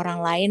membutuhkan orang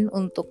lain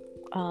untuk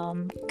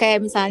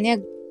kayak misalnya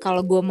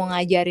kalau gue mau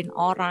ngajarin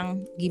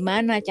orang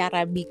gimana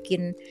cara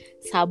bikin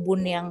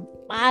sabun yang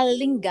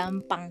paling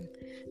gampang.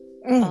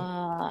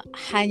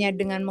 Hanya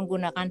dengan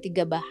menggunakan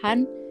 3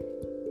 bahan,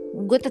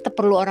 gue tetap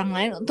perlu orang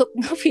lain untuk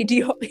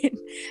ngevideoin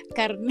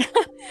karena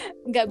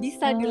nggak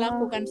bisa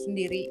dilakukan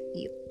sendiri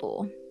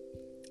itu.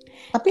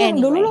 Tapi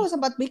yang dulu lo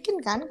sempat bikin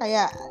kan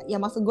kayak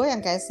ya maksud gue yang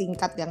kayak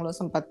singkat yang lo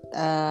sempat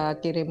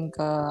kirim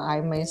ke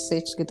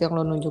iMessage gitu yang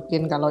lo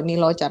nunjukin kalau ini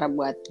lo cara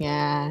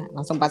buatnya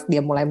langsung pas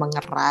dia mulai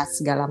mengeras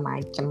segala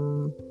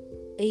macem.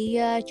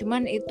 Iya,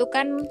 cuman itu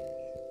kan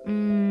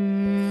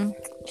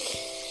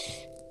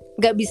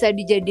nggak bisa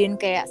dijadiin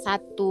kayak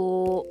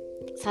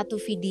satu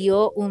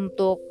video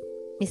untuk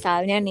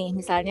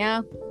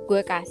misalnya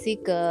gue kasih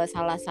ke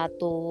salah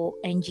satu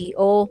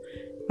NGO,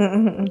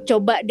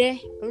 coba deh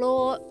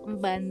lo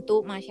membantu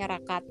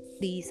masyarakat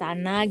di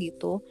sana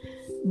gitu,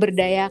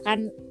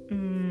 berdayakan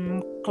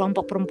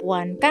kelompok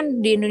perempuan. Kan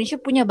di Indonesia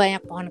punya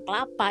banyak pohon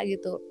kelapa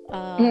gitu,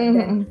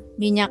 dan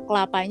minyak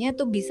kelapanya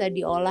tuh bisa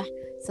diolah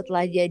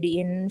setelah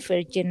jadiin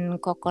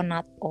virgin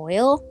coconut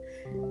oil,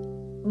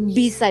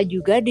 bisa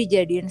juga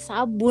dijadiin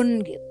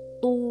sabun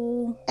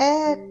gitu.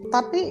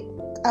 Tapi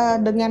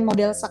dengan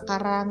model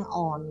sekarang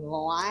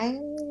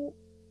online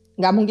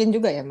nggak mungkin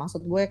juga ya,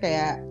 maksud gue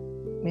kayak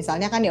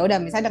misalnya kan ya udah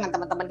misalnya dengan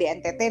teman-teman di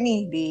NTT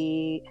nih di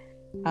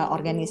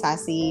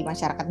organisasi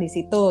masyarakat di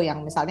situ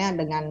yang misalnya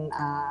dengan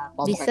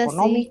kelompok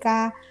ekonomi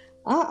kah,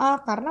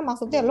 karena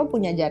maksudnya lo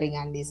punya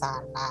jaringan di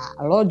sana,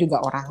 lo juga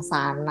orang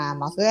sana,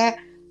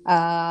 maksudnya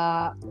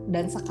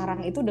dan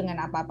sekarang itu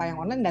dengan apa-apa yang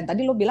online dan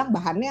tadi lo bilang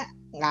bahannya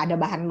nggak ada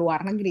bahan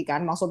luar negeri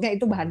kan, maksudnya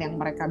itu bahan yang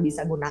mereka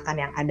bisa gunakan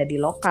yang ada di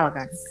lokal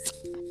kan?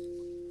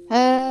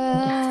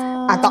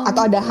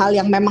 Atau ada hal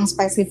yang memang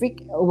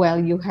spesifik, well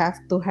you have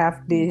to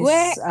have this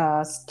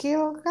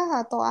skill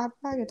kah atau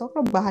apa gitu?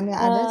 Kalau bahannya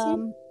ada sih.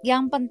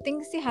 Yang penting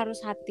sih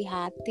harus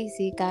hati-hati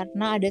sih,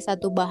 karena ada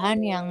satu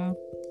bahan yang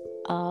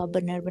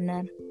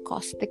benar-benar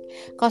caustic.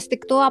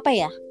 Caustic tuh apa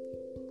ya?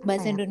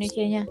 Bahasa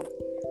Indonesianya?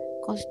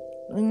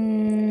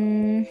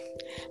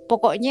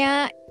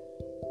 Pokoknya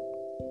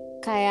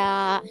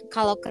kayak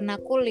kalau kena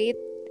kulit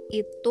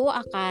itu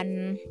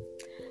akan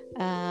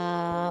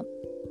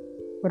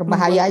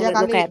berbahaya aja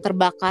kali, kayak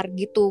terbakar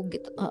gitu.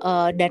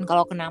 Dan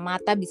kalau kena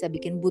mata bisa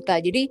bikin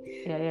buta. Jadi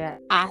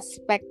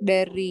aspek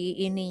dari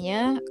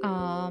ininya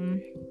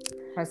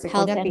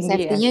health and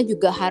safety-nya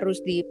juga harus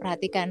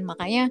diperhatikan.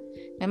 Makanya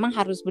memang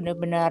harus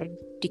benar-benar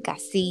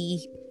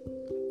dikasih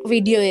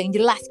video yang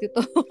jelas gitu.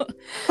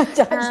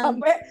 Jangan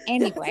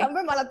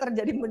sampai malah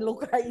terjadi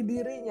melukai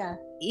dirinya.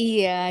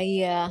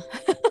 Iya.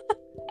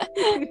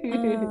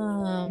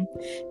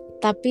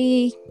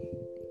 Tapi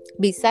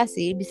bisa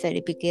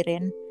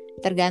dipikirin.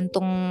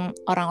 Tergantung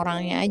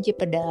orang-orangnya aja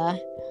pada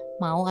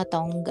mau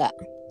atau enggak.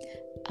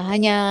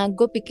 Hanya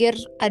gue pikir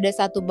ada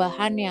satu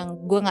bahan yang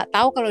gue nggak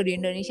tahu kalau di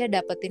Indonesia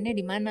dapetinnya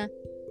di mana.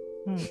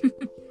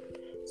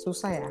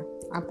 Susah ya?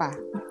 Apa?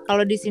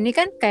 Kalau di sini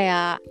kan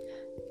kayak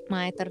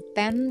Mitre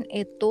 10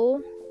 itu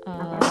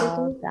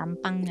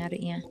gampang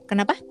nyarinya.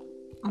 Kenapa?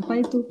 Apa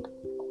itu?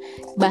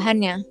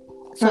 Bahannya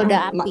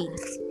soda api.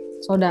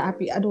 Soda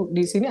api. Aduh,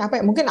 di sini apa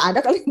ya? Mungkin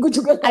ada kali, gue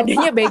juga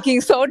adanya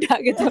baking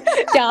soda gitu.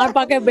 Jangan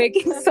pakai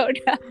baking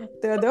soda.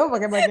 Tiba-tiba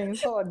pakai baking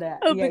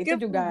soda. Iya,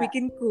 itu juga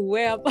bikin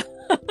kue apa?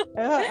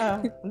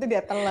 Nanti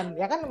dia telan.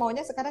 Ya kan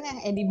maunya sekarang yang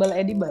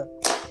edible.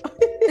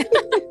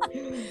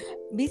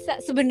 Bisa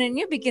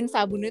sebenarnya bikin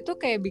sabun itu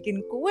kayak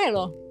bikin kue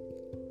loh.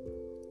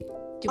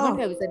 Cuman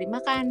nggak bisa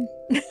dimakan.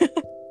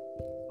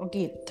 Oh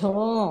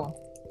gitu.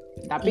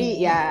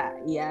 Tapi ya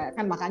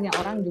kan makanya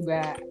orang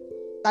juga.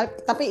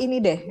 Tapi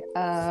ini deh,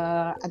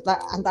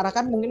 antara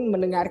kan mungkin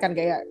mendengarkan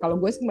kayak, kalau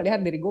gue sih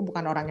melihat diri gue bukan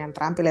orang yang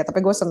terampil ya,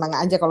 tapi gue senang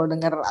aja kalau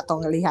denger atau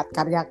ngelihat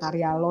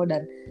karya-karya lo,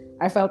 dan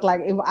I felt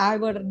like if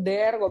I were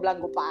there, gue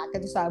bilang gue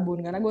pakai tuh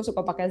sabun, karena gue suka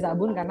pakai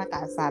sabun karena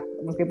kasat,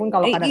 meskipun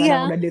kalau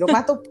kadang-kadang udah di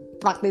rumah tuh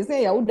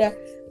praktisnya ya udah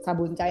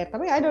sabun cair.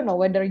 Tapi I don't know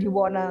whether you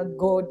wanna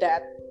go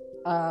that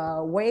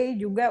way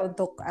juga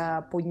untuk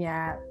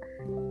punya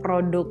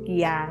produk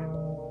yang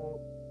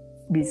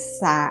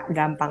bisa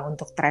gampang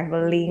untuk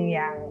traveling,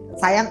 yang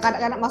sayang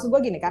kadang-kadang, maksud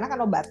gue gini, karena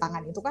kan obat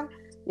tangan itu kan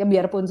ya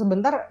biarpun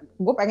sebentar,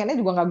 gue pengennya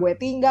juga nggak gue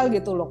tinggal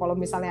gitu loh kalau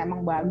misalnya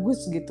emang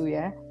bagus gitu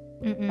ya.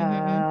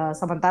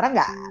 Sementara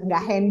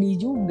nggak handy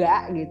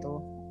juga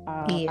gitu,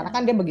 karena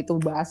kan dia begitu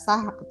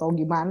basah atau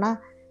gimana.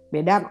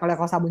 Beda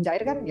kalau sabun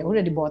cair kan ya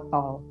udah di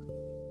botol.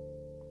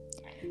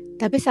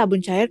 Tapi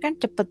sabun cair kan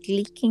cepet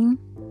leaking.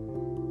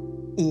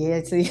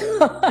 Iya sih.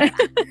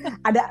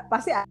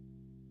 Pasti ada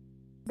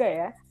juga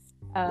ya.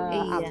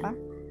 Apa?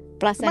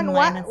 Plus and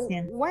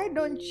minusnya. Why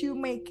don't you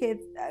make it?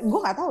 Gue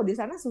nggak tahu, di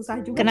sana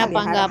susah juga.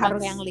 Kenapa nggak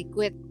pakai yang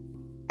liquid?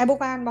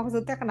 Bukan,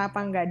 maksudnya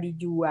kenapa nggak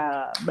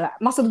dijual?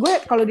 Maksud gue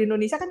kalau di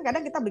Indonesia kan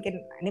kadang kita bikin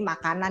ini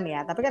makanan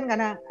ya, tapi kan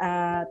karena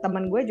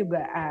teman gue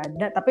juga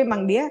ada, tapi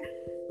emang dia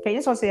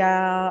kayaknya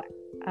sosial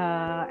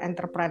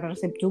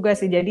entrepreneurship juga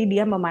sih, jadi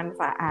dia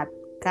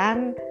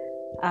memanfaatkan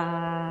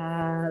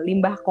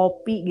limbah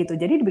kopi gitu,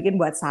 jadi dibikin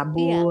buat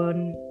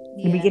sabun.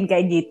 Dibikin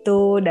kayak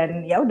gitu,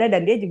 dan ya udah,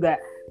 dan dia juga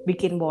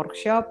bikin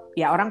workshop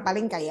ya, orang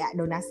paling kayak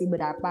donasi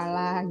berapa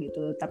lah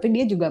gitu, tapi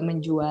dia juga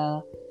menjual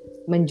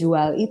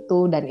itu,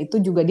 dan itu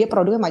juga dia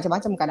produknya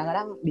macam-macam,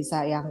 kadang-kadang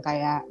bisa yang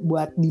kayak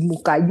buat di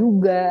muka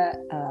juga,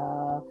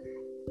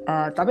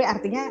 tapi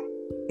artinya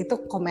itu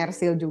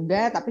komersil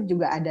juga, tapi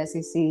juga ada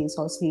sisi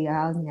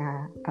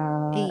sosialnya.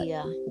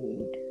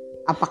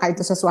 Apakah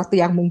itu sesuatu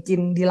yang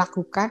mungkin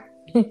dilakukan?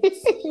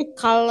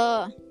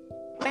 Kalau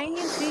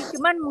pengen sih,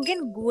 cuman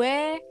mungkin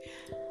gue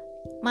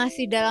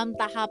masih dalam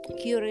tahap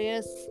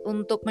curious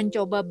untuk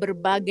mencoba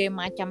berbagai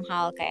macam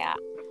hal. Kayak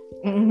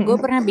gue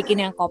pernah bikin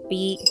yang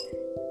kopi,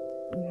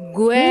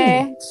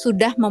 gue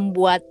sudah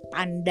membuat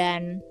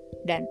pandan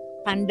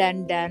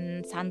dan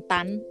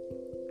santan.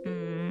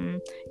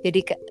 Jadi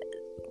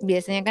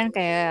biasanya kan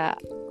kayak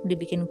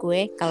dibikin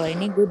kue, kalau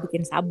ini gue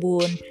bikin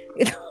sabun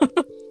gitu.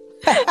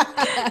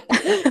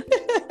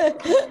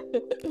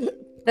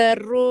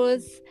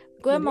 Terus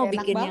gue mau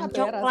bikin yang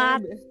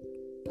coklat.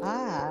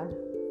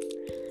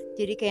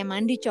 Jadi kayak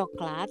mandi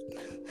coklat.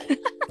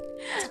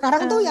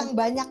 Sekarang tuh yang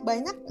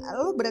banyak-banyak,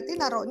 lo berarti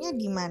naruhnya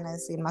di mana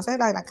sih?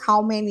 Maksudnya like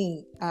how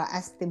many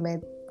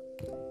estimate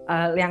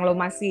yang lo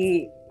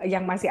masih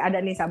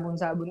ada nih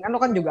sabun-sabun? Kan lo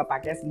kan juga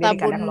pakai sendiri,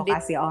 kadang lo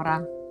kasih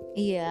orang.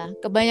 Iya,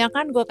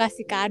 kebanyakan gue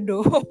kasih kado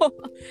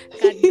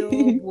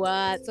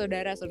buat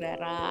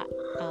saudara-saudara.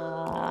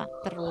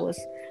 Terus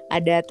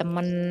ada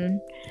teman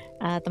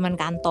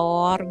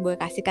kantor, gue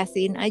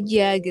kasihin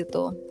aja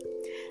gitu.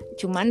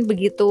 Cuman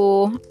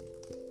begitu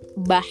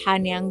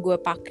bahan yang gue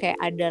pakai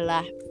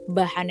adalah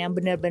bahan yang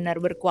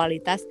benar-benar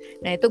berkualitas,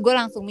 nah itu gue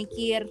langsung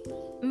mikir,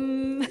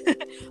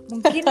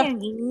 mungkin yang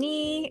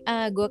ini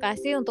gue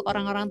kasih untuk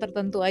orang-orang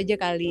tertentu aja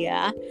kali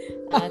ya,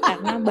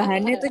 karena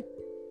bahannya itu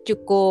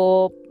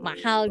cukup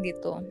mahal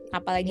gitu,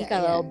 apalagi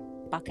kalau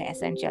Iya. pakai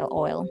essential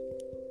oil.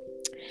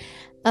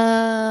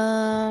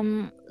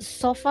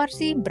 So far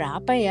sih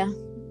berapa ya?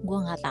 Gue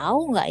nggak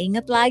tahu, nggak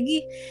inget lagi.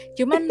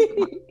 Cuman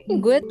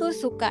gue tuh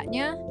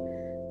sukanya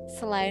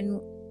selain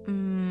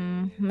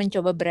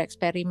mencoba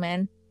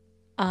bereksperimen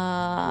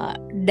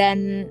dan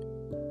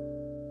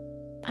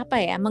apa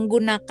ya,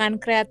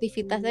 menggunakan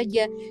kreativitas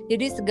aja.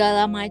 Jadi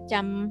segala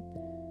macam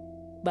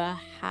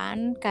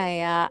bahan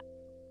kayak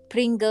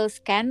Pringles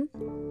can,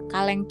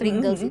 kaleng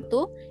Pringles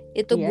itu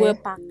Iya, gue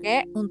ya. pakai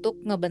untuk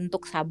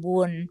ngebentuk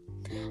sabun.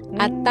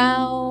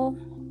 Atau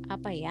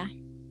apa ya,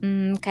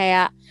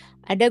 kayak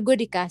ada gue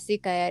dikasih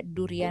kayak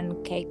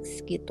durian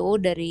cakes gitu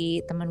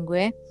dari teman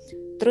gue.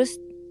 Terus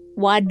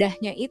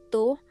wadahnya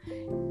itu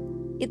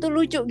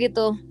lucu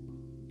gitu,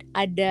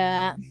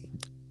 ada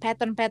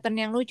pattern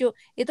yang lucu,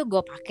 itu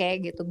gue pakai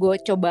gitu. Gue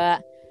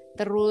coba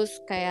terus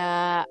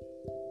kayak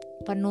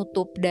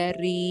penutup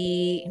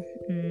dari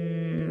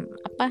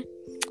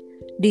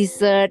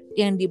dessert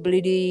yang dibeli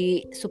di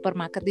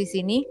supermarket di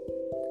sini,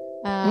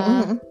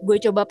 gue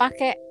coba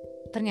pakai.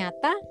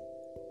 Ternyata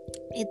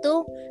itu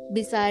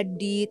bisa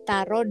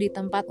ditaruh di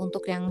tempat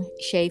untuk yang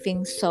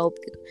shaving soap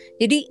gitu.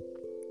 Jadi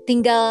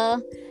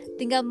tinggal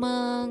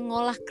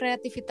mengolah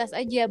kreativitas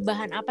aja,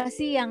 bahan apa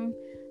sih yang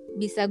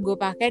bisa gue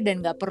pakai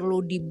dan gak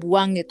perlu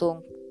dibuang gitu.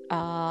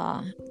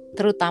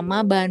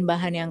 Terutama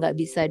bahan-bahan yang gak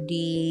bisa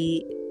di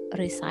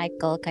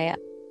recycle, kayak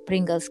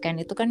Pringles can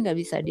itu kan gak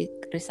bisa di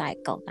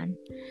recycle kan.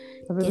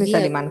 Tapi Jadi bisa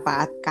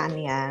dimanfaatkan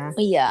ya.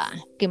 Iya,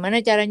 gimana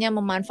caranya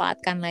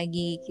memanfaatkan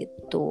lagi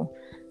gitu.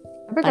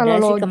 Tapi kalau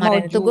Padahal lo sih kemarin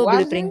mau itu gue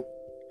beli jual,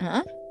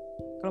 Hah?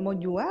 kalau mau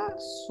jual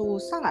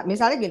susah nggak?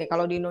 Misalnya gini,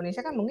 kalau di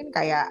Indonesia kan mungkin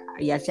kayak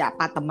ya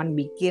siapa teman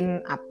bikin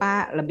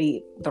apa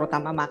lebih,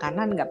 terutama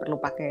makanan nggak perlu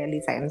pakai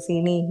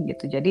lisensi nih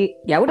gitu.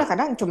 Jadi ya udah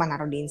kadang cuma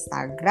naruh di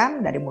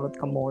Instagram dari mulut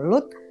ke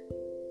mulut.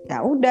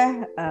 Ya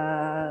udah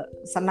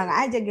senang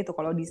aja gitu.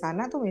 Kalau di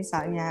sana tuh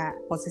misalnya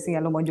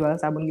posisinya lo mau jual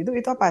sabun gitu,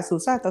 itu apa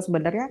susah atau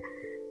sebenarnya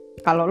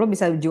kalau lo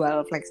bisa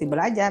jual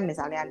fleksibel aja,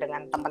 misalnya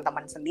dengan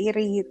teman-teman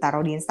sendiri, taruh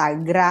di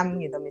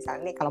Instagram gitu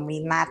misalnya nih kalau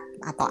minat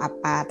atau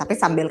apa, tapi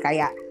sambil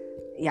kayak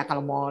ya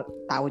kalau mau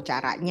tahu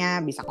caranya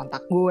bisa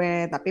kontak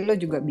gue, tapi lo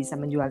juga bisa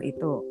menjual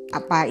itu.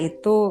 Apa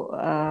itu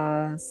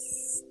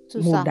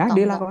Susah mudah atau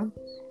dilakukan?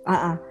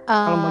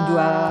 Kalau mau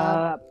jual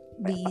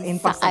in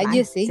bisa person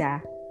aja sih.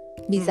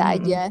 Bisa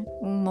aja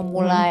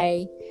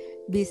memulai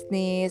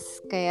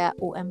bisnis kayak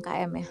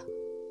UMKM ya.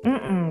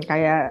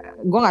 Kayak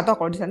gue nggak tahu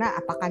kalau di sana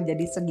apakah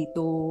jadi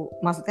segitu,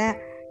 maksudnya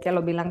kayak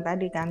lo bilang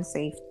tadi kan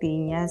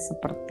safety-nya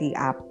seperti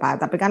apa,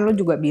 tapi kan lo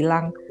juga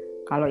bilang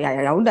kalau ya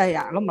udah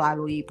ya lo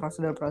melalui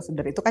prosedur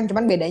itu kan,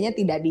 cuman bedanya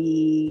tidak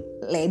di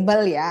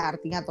label ya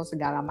artinya atau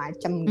segala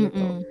macem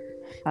gitu.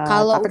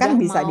 Tapi kan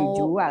bisa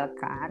dijual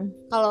kan.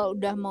 Kalau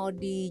udah mau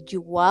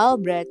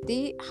dijual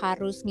berarti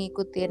harus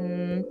ngikutin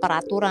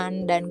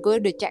peraturan, dan gue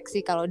udah cek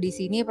sih kalau di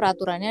sini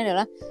peraturannya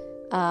adalah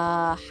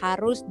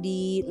harus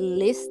di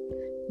list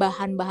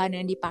bahan-bahan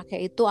yang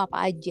dipakai itu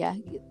apa aja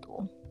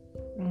gitu.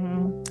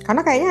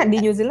 Karena kayaknya di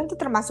New Zealand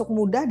tuh termasuk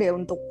mudah deh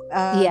untuk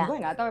Iya.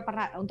 gue nggak tahu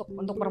pernah untuk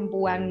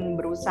perempuan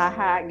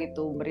berusaha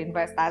gitu,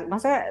 berinvestasi.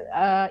 Maksudnya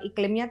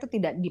iklimnya tuh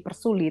tidak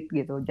dipersulit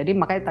gitu. Jadi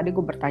makanya tadi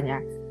gue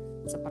bertanya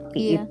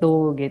seperti itu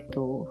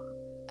gitu.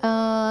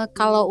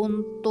 Kalau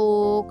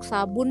untuk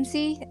sabun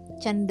sih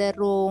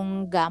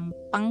cenderung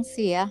gampang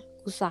sih ya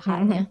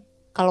usahanya.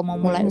 Kalau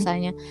mau mulai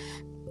usahanya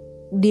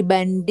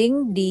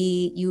dibanding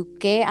di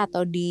UK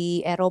atau di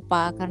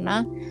Eropa,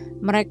 karena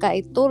mereka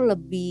itu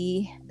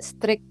lebih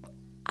strict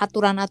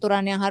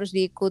aturan-aturan yang harus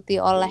diikuti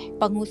oleh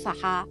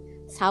pengusaha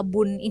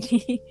sabun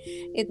ini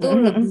itu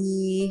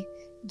lebih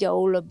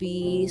jauh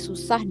lebih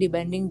susah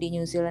dibanding di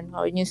New Zealand.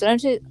 Kalau di New Zealand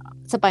sih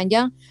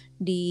sepanjang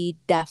di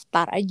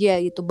daftar aja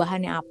gitu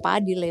bahannya apa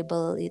di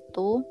label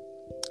itu,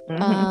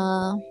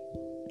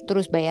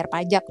 terus bayar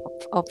pajak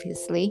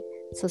obviously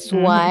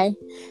sesuai.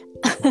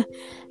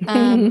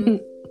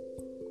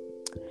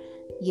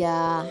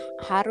 Ya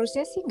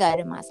harusnya sih nggak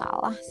ada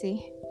masalah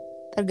sih,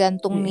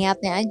 tergantung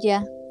niatnya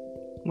aja.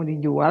 Mau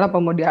dijual apa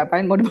mau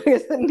diapain, mau dipakai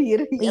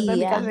sendiri atau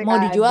dikasih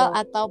mau dijual kado,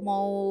 atau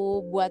mau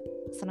buat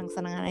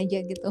senang-senangan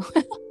aja gitu.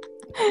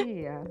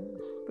 Iya,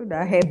 itu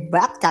udah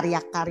hebat,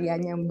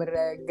 karya-karyanya yang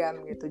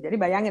beragam gitu. Jadi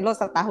bayangin lo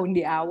setahun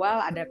di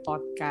awal ada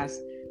podcast,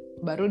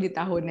 baru di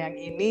tahun yang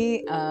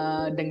ini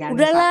dengan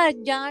udahlah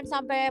jangan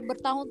sampai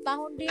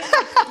bertahun-tahun deh.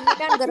 Ini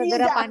kan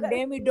gara-gara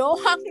pandemi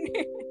doang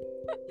nih.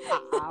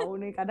 Tahu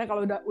nih, kadang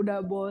kalau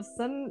udah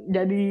bosen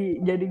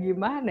jadi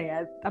gimana ya.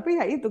 Tapi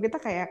ya itu kita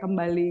kayak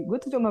kembali, gue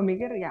tuh cuma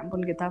mikir ya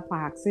ampun kita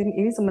vaksin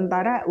ini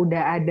sementara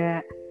udah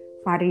ada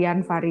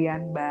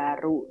varian-varian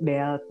baru,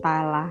 Delta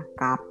lah,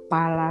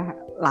 Kappa lah,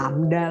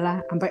 Lambda lah,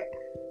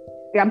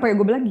 sampai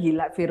gue bilang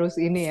gila virus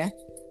ini ya.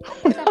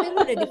 Tapi lu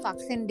udah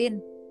divaksin,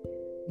 Din?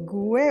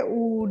 Gue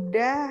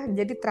udah,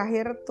 jadi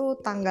terakhir tuh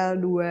tanggal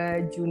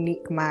 2 Juni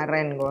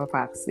kemarin gue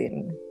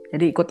vaksin.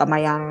 Jadi ikut sama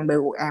yang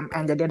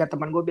BUMN. Jadi ada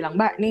teman gue bilang,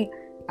 Mbak nih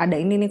ada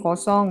ini nih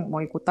kosong, mau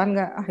ikutan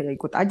nggak? Ah ya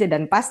ikut aja.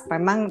 Dan pas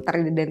memang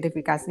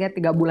teridentifikasinya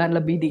 3 bulan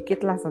lebih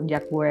dikit lah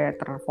sejak gue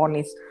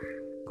tervonis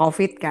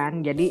COVID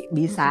kan, jadi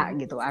bisa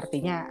gitu.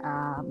 Artinya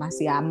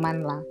masih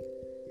aman lah.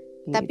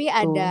 Tapi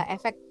Gitu. ada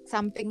efek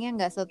sampingnya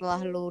nggak setelah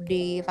lu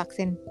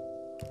divaksin?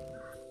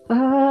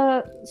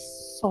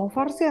 So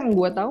far sih yang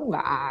gue tahu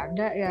nggak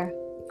ada ya.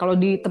 Kalau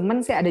di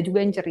temen sih ada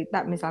juga yang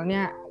cerita,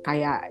 misalnya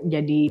kayak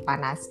jadi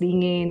panas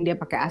dingin, dia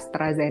pakai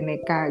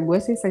AstraZeneca. Gue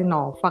sih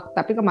Sinovac,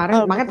 tapi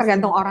kemarin makanya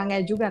tergantung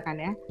orangnya juga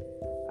kan ya.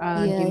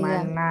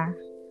 Gimana?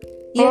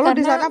 Kalau lo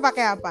di sana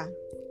pakai apa?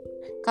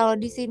 Kalau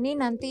di sini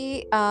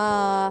nanti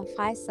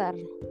Pfizer.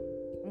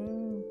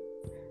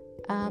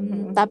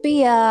 Tapi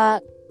ya,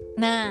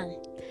 nah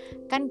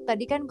kan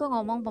tadi kan gue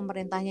ngomong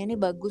pemerintahnya ini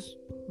bagus,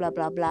 bla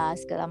bla bla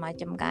segala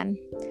macam kan.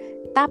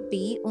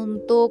 Tapi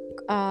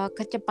untuk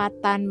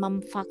kecepatan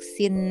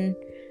memvaksin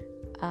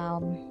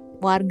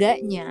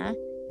warganya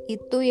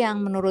itu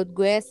yang menurut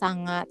gue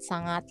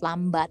sangat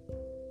lambat.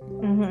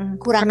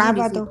 Kurangnya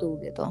di situ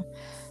gitu.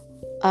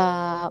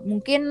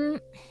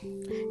 Mungkin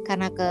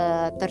karena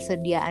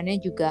ketersediaannya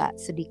juga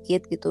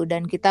sedikit gitu,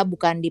 dan kita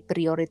bukan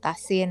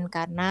diprioritasin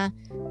karena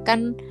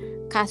kan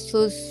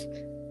kasus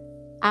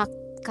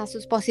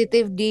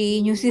positif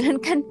di New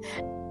Zealand kan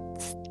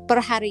per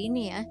hari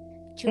ini ya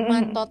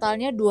cuma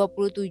totalnya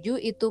 27,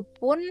 itu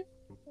pun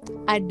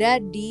ada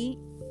di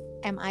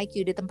MIQ,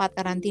 di tempat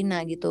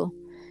karantina gitu.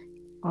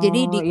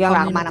 Jadi di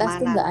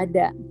komunitas tuh nggak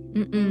ada.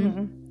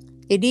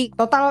 Jadi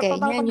total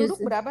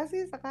penduduk berapa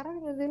sih sekarang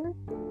New Zealand?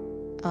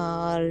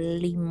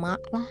 5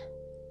 lah,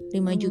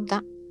 5 juta.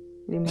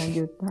 5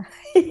 juta.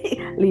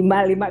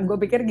 5 gue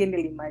pikir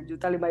gini 5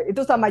 juta 5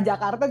 itu sama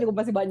Jakarta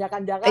juga masih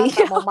banyakan Jakarta.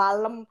 Iya.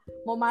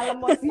 mau malam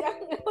mau siang.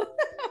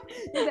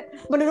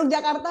 Penduduk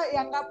Jakarta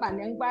yang kapan?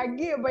 Yang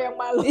pagi apa yang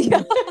malam? Iya.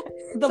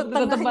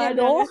 Setengahnya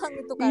doang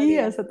itu kali.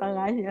 Iya,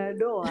 setengahnya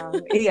doang.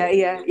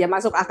 iya. Ya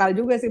masuk akal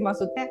juga sih,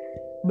 maksudnya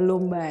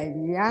belum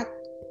banyak.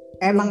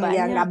 Emang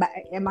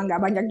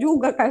nggak banyak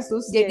juga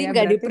kasusnya. Jadi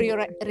nggak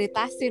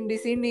diprioritasin di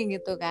sini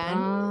gitu kan.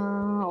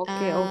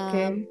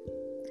 Oke.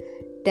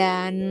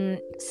 Dan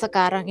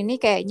sekarang ini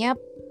kayaknya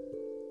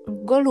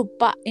gue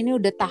lupa ini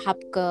udah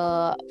tahap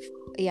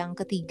yang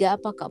ketiga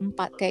apa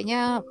keempat.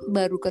 Kayaknya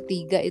baru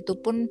ketiga itu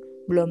pun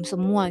belum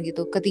semua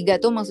gitu. Ketiga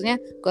tuh maksudnya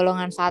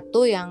golongan 1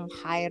 yang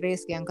high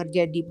risk, yang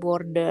kerja di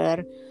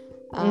border,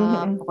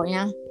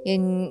 pokoknya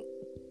yang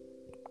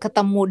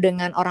ketemu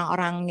dengan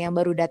orang-orang yang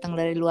baru datang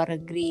dari luar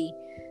negeri.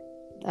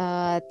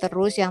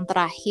 Terus yang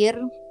terakhir,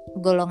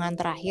 golongan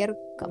terakhir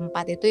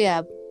keempat itu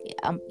ya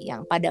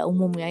yang pada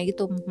umumnya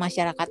gitu,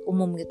 masyarakat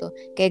umum gitu.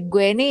 Kayak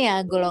gue nih ya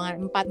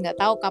golongan 4, nggak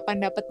tahu kapan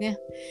dapetnya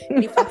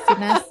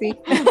divaksinasi.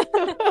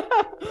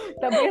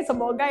 Tapi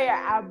semoga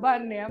ya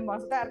aman ya.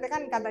 Maksudnya artinya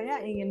kan katanya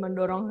ingin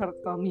mendorong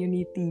herd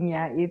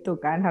community-nya itu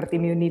kan, herd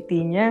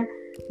immunity-nya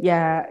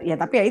ya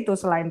tapi ya itu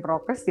selain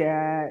prokes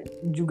ya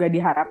juga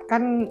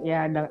diharapkan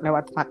ya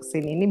lewat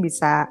vaksin ini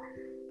bisa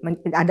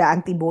ada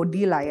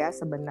antibody lah ya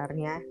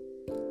sebenarnya.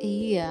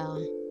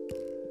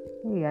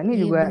 Iya, ini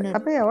juga bener.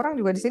 Tapi ya orang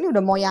juga di sini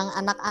udah mau yang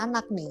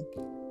anak-anak nih.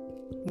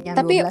 Yang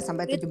tapi 12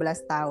 sampai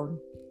 17 tahun.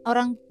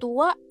 Orang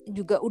tua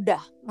juga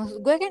udah. Maksud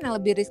gue kan yang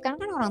lebih riskan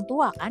kan orang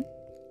tua kan?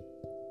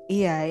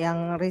 Iya,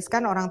 yang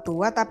riskan orang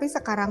tua, tapi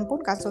sekarang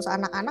pun kasus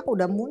anak-anak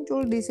udah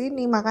muncul di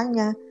sini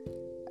makanya.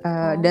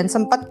 Dan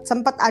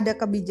sempat ada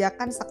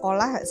kebijakan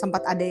sekolah,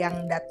 sempat ada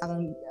yang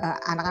datang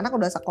anak-anak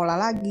udah sekolah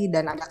lagi,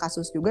 dan ada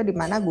kasus juga di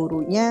mana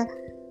gurunya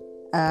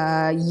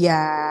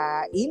ya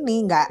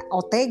ini nggak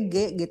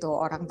OTG gitu,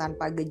 orang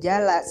tanpa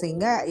gejala,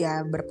 sehingga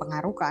ya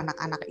berpengaruh ke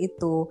anak-anak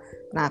itu.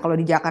 Nah kalau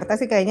di Jakarta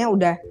sih kayaknya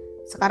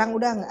sekarang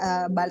udah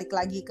balik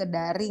lagi ke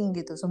daring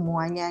gitu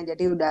semuanya,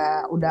 jadi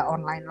udah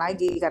online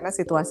lagi karena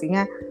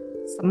situasinya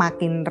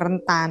semakin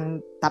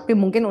rentan. Tapi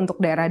mungkin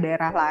untuk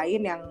daerah-daerah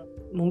lain yang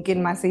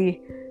mungkin masih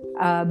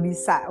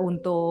bisa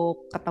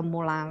untuk ketemu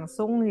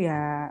langsung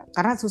ya,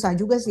 karena susah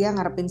juga sih ya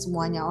ngarepin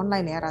semuanya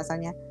online ya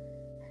rasanya.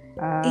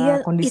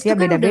 Iya, kondisinya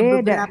itu kan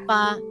beda-beda.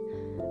 Udah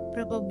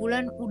berapa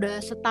bulan, udah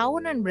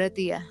setahunan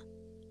berarti ya?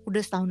 Udah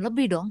setahun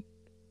lebih dong?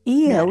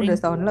 Iya, udah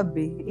setahun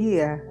lebih.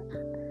 Iya.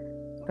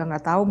 Udah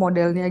nggak tahu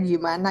modelnya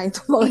gimana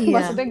itu. Iya.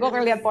 Maksudnya gue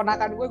lihat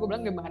ponakan gue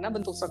bilang gimana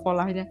bentuk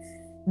sekolahnya.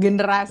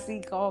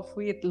 Generasi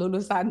COVID,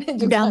 lulusannya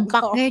juga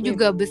dampaknya COVID.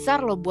 juga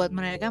besar loh buat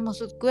mereka.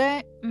 Maksud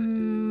gue,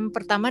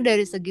 pertama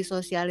dari segi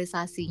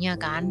sosialisasinya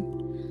kan.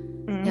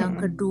 Yang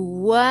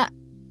kedua,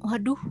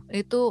 waduh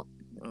itu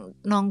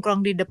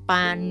nongkrong di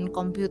depan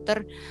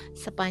komputer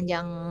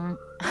sepanjang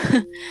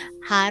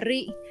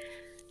hari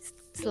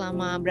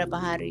selama berapa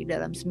hari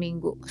dalam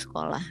seminggu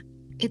sekolah,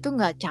 itu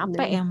nggak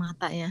capek ya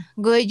matanya.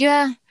 Gue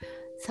aja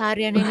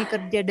seharian ini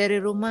kerja dari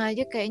rumah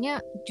aja kayaknya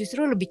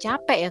justru lebih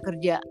capek ya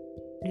kerja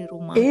di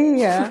rumah.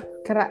 Iya,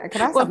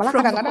 kerasa. Malah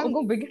kadang-kadang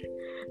gue pikir,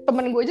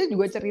 temen gue aja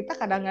juga cerita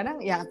kadang-kadang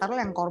ya taruh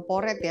yang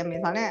corporate ya,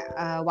 misalnya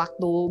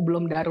waktu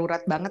belum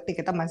darurat banget nih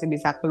kita masih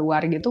bisa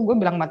keluar gitu, gue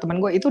bilang sama temen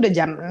gue itu udah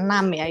jam 6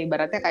 ya,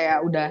 ibaratnya kayak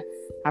udah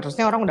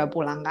harusnya orang udah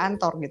pulang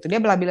kantor gitu. Dia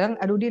bilang,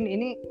 aduh Din,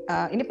 ini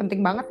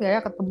penting banget gak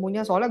ya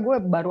ketemunya, soalnya gue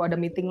baru ada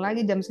meeting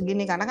lagi jam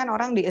segini, karena kan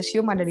orang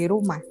di-assume ada di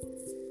rumah.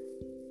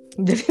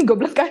 Jadi gue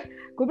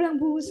bilang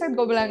buset,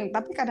 gue bilang,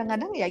 tapi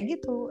kadang-kadang ya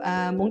gitu,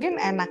 mungkin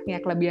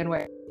enaknya kelebihan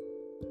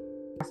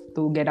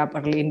to get up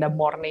early in the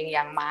morning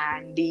yang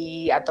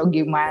mandi atau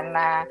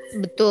gimana.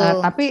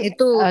 Betul, tapi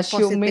itu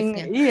assuming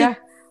positifnya. iya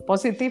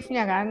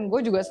positifnya kan,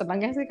 gue juga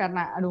senangnya sih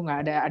karena aduh nggak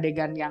ada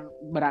adegan yang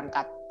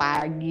berangkat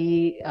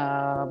pagi,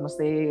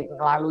 mesti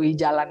melalui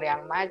jalan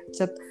yang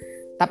macet.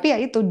 Tapi ya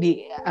itu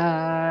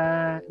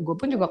gue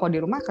pun juga kalau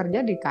di rumah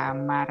kerja di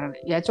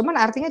kamar ya,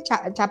 cuman artinya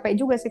capek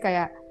juga sih,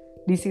 kayak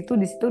di situ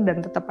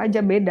dan tetap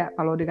aja beda.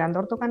 Kalau di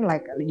kantor tuh kan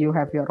like you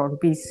have your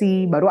own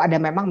PC, baru ada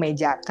memang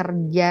meja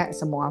kerja,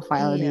 semua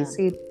file di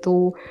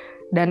situ,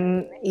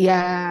 dan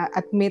ya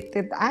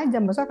admitted aja,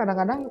 maksudnya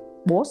kadang-kadang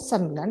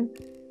bosen kan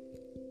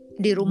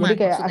di rumah. Jadi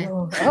kayak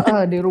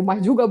aduh, di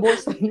rumah juga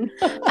bosen.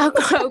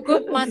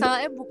 Aku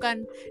masalahnya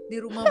bukan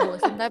di rumah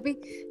bosen, tapi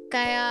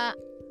kayak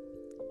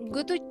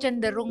gue tuh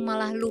cenderung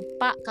malah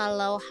lupa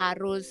kalau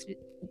harus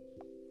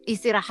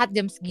istirahat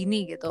jam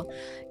segini gitu.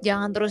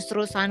 Jangan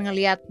terus-terusan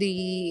ngelihat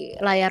di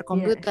layar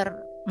komputer.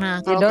 Nah,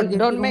 kalau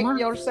don't make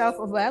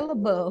yourself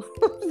available.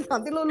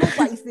 Nanti lu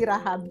lupa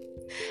istirahat.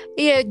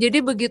 Iya,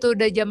 jadi begitu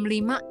udah jam 5,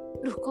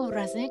 duh kok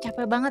rasanya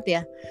capek banget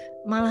ya.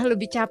 Malah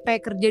lebih capek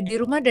kerja di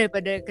rumah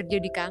daripada kerja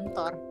di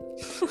kantor.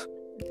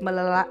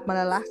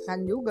 Melelahkan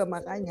juga,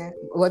 makanya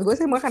buat gue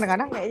sih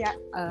kadang-kadang kayaknya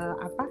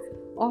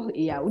oh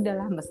iya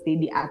udahlah,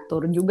 mesti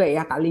diatur juga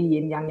ya kali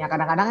yin yang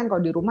kadang-kadang kan kalau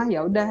di rumah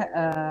ya udah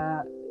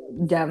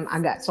jam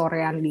agak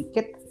sorean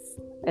dikit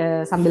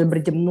sambil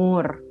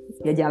berjemur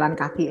ya, jalan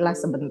kaki lah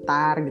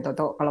sebentar gitu,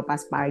 atau kalau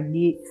pas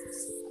pagi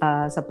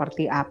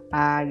seperti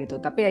apa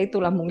gitu. Tapi ya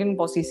itulah mungkin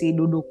posisi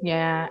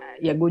duduknya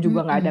ya, gue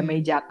juga nggak ada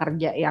meja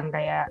kerja yang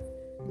kayak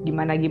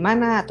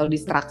gimana atau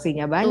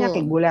distraksinya banyak.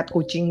 Kayak gue liat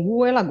kucing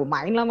gue lah, gue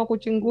main lah sama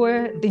kucing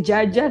gue,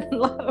 dijajan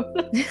lah.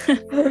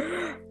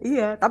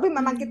 Iya, tapi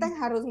memang kita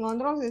harus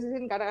ngontrol sih.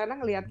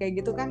 Kadang-kadang lihat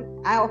kayak gitu kan,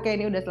 oke,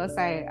 ini udah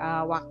selesai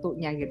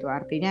waktunya gitu,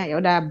 artinya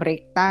ya udah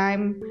break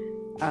time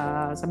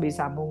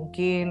sebisa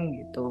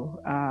mungkin gitu,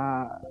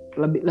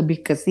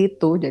 lebih ke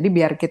situ. Jadi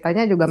biar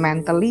kitanya juga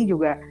mentally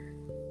juga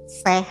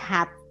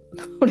sehat.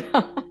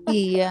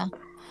 Iya,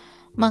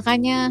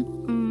 makanya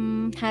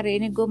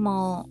hari ini gue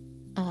mau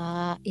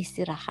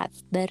istirahat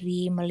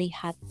dari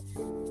melihat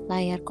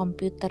layar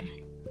komputer.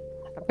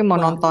 Tapi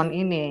mau nonton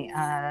ini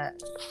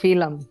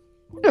film.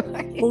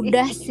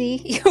 Udah sih.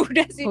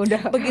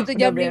 Begitu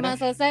jam 5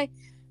 selesai,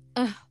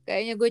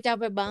 kayaknya gue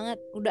capek banget.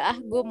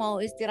 Udah gue mau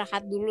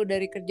istirahat dulu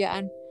dari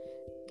kerjaan.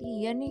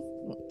 Iya nih.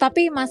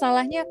 Tapi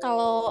masalahnya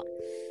kalau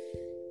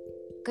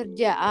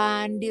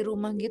kerjaan di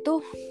rumah gitu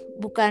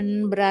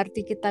bukan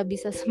berarti kita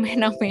bisa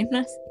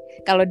semena-mena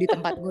kalau di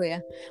tempat gue ya.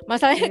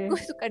 Masalahnya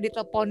gue suka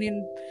diteleponin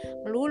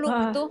melulu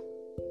gitu.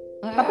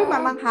 Tapi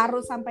memang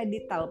harus sampai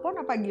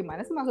ditelepon apa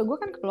gimana sih? Maksud gue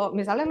kan kalau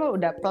misalnya lo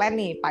udah plan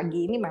nih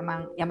pagi ini,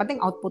 memang yang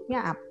penting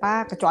outputnya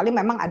apa, kecuali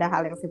memang ada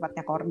hal yang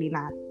sifatnya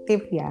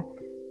koordinatif ya,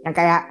 yang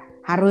kayak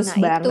harus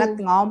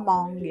banget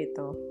ngomong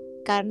gitu.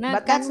 Karena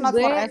but kan that's not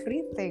gue for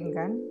everything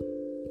kan?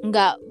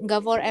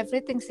 Nggak for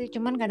everything sih,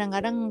 cuman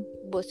kadang-kadang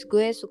bos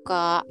gue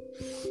suka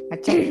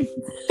ngecek.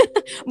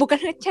 Bukan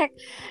ngecek,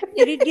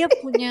 jadi dia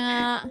punya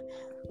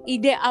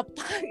ide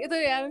apa gitu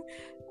ya,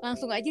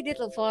 langsung aja dia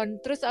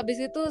telepon, terus abis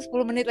itu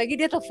 10 menit lagi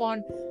dia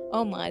telepon.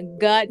 Oh my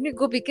god, ini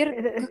gue pikir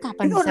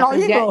kapan itu bisa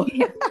kerja?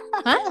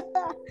 Hah?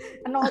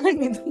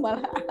 Annoying itu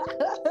malah.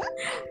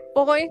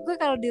 Pokoknya gue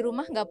kalau di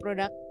rumah nggak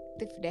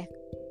produktif deh.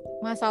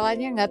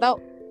 Masalahnya nggak tahu,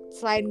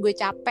 selain gue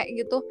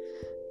capek gitu,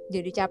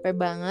 jadi capek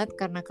banget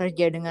karena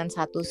kerja dengan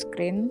satu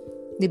screen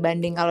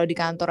dibanding kalau di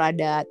kantor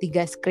ada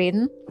 3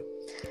 screen.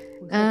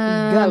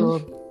 3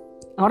 loh.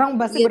 Orang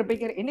pasti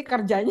berpikir ini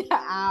kerjanya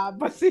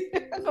apa sih?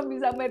 Kok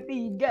bisa sampai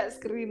 3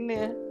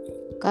 screen-nya?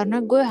 Karena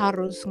gue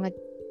harus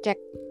ngecek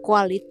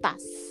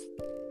kualitas.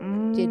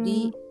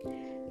 Jadi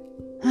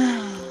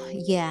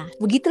ya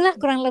begitulah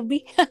kurang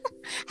lebih.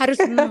 harus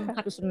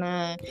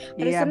senang.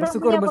 Iya,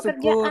 bersyukur.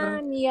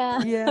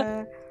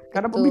 Iya.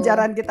 Karena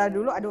pembicaraan kita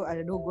dulu,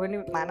 aduh gue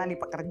nih mana nih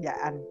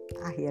pekerjaan.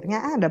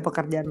 Akhirnya ada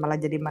pekerjaan malah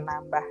jadi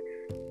menambah.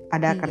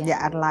 Ada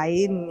kerjaan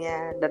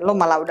lainnya, dan lo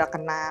malah udah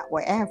kena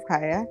WFH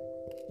ya.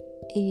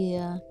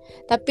 Iya,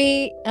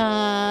 tapi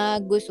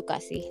gue suka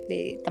sih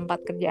di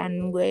tempat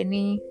kerjaan gue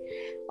ini,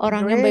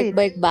 orangnya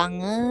baik-baik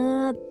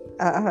banget.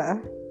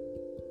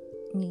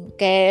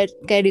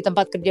 Kayak di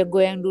tempat kerja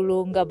gue yang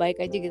dulu nggak baik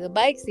aja gitu,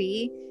 baik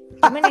sih.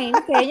 Cuman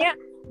ini kayaknya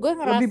gue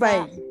ngerasa lebih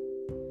baik.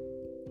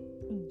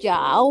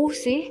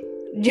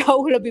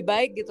 Jauh lebih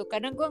baik gitu.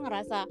 Karena gue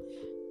ngerasa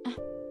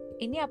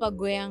ini apa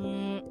gue yang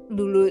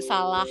dulu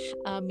salah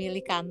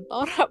milih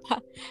kantor,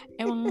 apa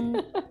emang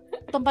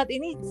tempat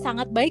ini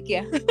sangat baik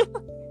ya.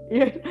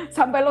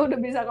 Sampai lo udah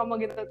bisa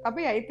ngomong gitu.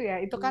 Tapi ya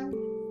itu kan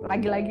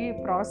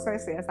lagi-lagi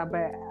proses ya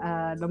sampai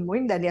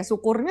nemuin, dan ya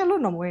syukurnya lo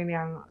nemuin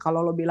yang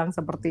kalau lo bilang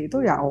seperti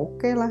itu ya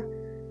oke lah.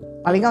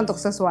 Paling nggak untuk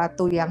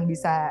sesuatu yang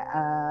bisa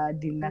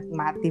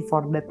dinikmati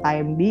for the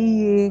time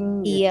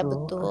being Iya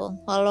gitu. betul.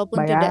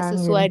 Walaupun tidak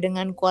sesuai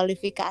dengan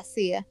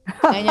kualifikasi ya.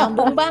 Gak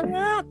nyambung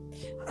banget.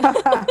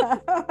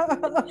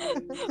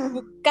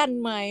 Bukan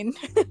main.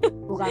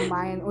 Bukan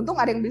main. Untung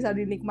ada yang bisa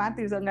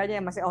dinikmati seenggaknya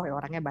masih ya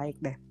orangnya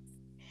baik deh.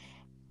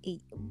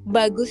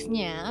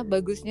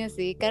 Bagusnya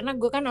sih karena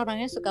gue kan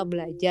orangnya suka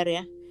belajar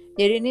ya.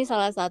 Jadi ini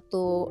salah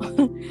satu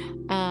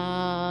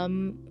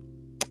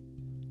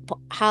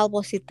hal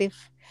positif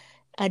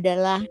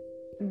adalah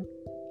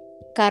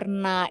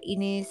karena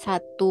ini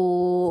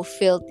satu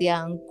field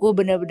yang gue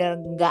benar-benar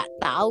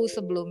nggak tahu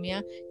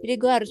sebelumnya, jadi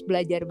gue harus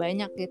belajar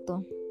banyak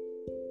gitu.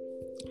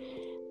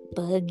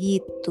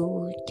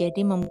 Begitu,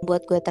 jadi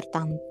membuat gue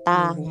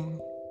tertantang.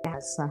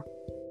 Biasa.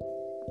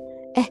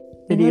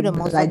 Ini udah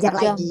mau belajar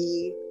 1 jam.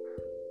 lagi.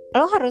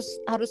 Lo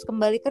harus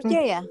kembali kerja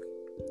ya?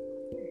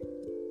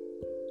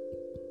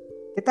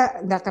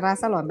 Kita nggak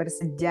kerasa loh hampir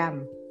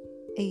sejam.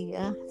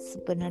 Iya,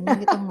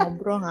 sebenarnya kita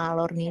ngobrol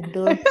ngalor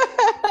ngidul.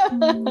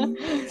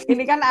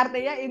 Ini kan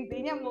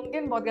intinya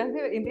mungkin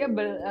podcastnya intinya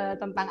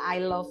tentang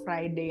I Love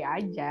Friday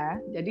aja.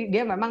 Jadi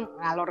dia memang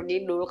ngalor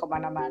ngidul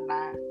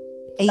kemana-mana.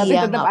 Tapi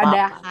tetap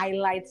ada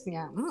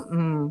highlights-nya.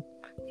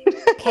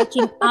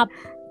 Catching up.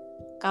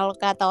 Kalau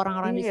kata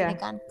orang-orang di sini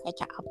kan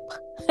catch up.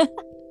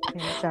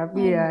 Kecap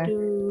ya.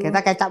 Kita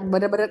kecap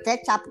bener-bener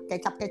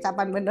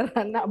kecapan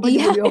beneran apa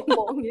juga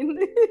diomongin.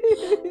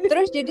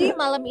 Terus jadi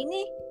malam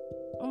ini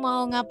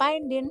mau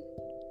ngapain, Din?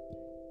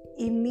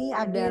 Ini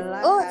adalah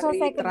hari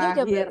selesai kerja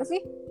jam berapa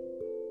sih?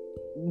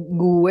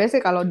 Gue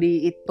sih kalau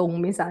dihitung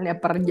misalnya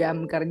per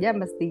jam kerja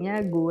mestinya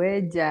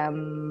gue jam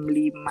 5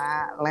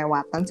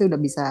 lewatan sih udah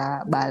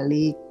bisa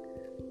balik.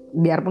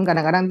 Biarpun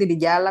kadang-kadang nanti di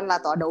jalan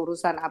lah atau ada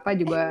urusan apa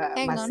juga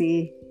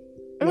masih.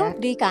 Lu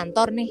di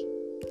kantor nih?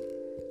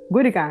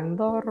 Gue di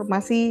kantor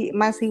masih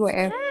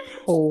WFH.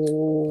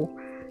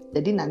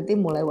 Jadi nanti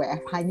mulai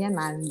WFH-nya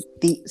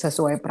nanti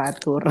sesuai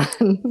peraturan.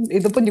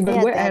 Itu pun juga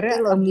gue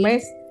akhirnya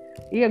amazed.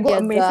 Iya, gue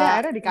amazed-nya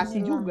akhirnya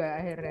dikasih juga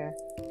akhirnya.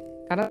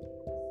 Karena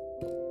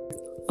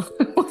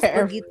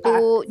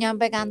begitu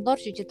nyampe kantor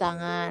cuci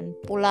tangan,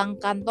 pulang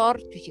kantor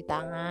cuci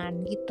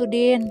tangan, gitu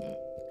Din.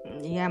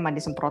 Iya, mah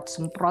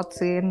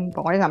disemprot-semprotin.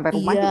 Pokoknya sampai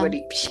rumah juga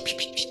di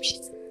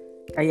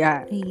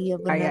kayak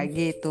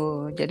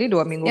gitu. Jadi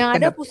 2 minggu yang ke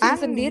ada depan pusing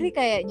sendiri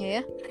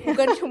kayaknya ya,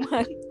 bukan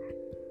cuma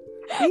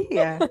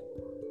iya.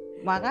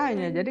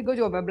 Makanya jadi gue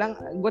juga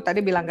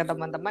tadi bilang ke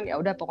teman-teman ya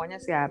udah pokoknya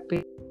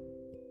siapin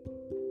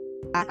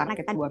karena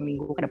kita 2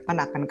 minggu ke depan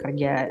akan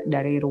kerja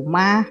dari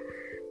rumah.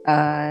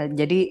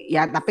 Jadi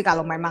ya tapi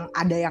kalau memang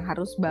ada yang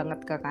harus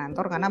banget ke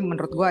kantor karena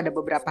menurut gue ada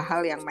beberapa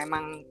hal yang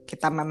memang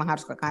kita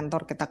harus ke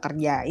kantor kita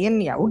kerjain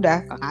ya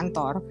udah ke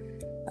kantor.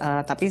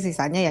 Tapi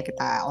sisanya ya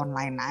kita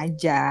online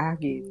aja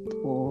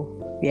gitu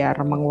biar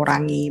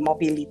mengurangi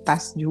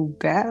mobilitas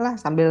juga lah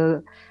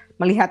sambil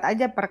melihat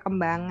aja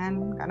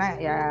perkembangan karena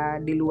ya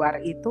di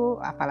luar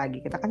itu apalagi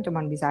kita kan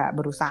cuma bisa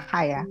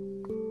berusaha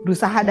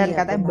dan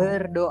katanya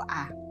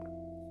berdoa.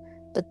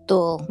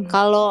 Betul.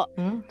 Kalau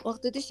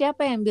waktu itu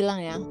siapa yang bilang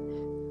ya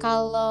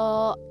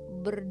kalau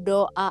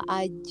berdoa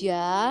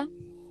aja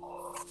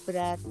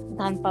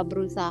tanpa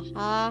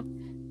berusaha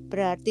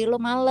berarti lo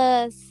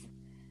males.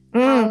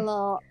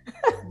 Kalau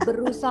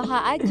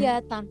berusaha aja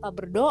tanpa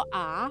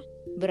berdoa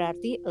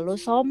berarti lo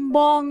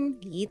sombong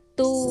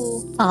gitu.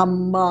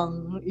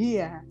 Sombong,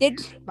 iya.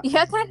 Jadi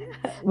iya kan?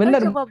 Bener.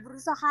 Lo coba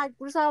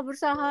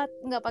berusaha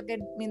nggak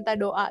pakai minta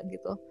doa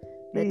gitu.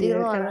 Berarti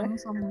lo orang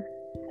sombong.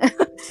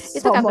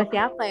 Itu kata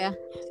siapa ya?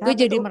 Gue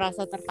jadi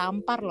merasa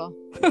tertampar loh.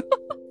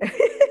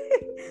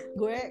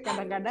 Gue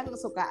kadang-kadang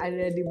suka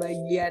ada di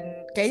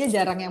bagian kayaknya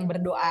jarang yang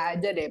berdoa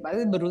aja deh,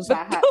 pasti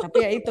berusaha. Tapi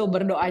ya itu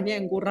berdoanya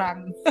yang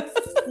kurang.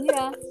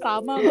 Iya,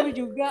 sama gue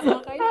juga.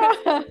 Makanya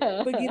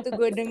begitu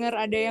gue dengar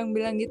ada yang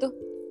bilang gitu,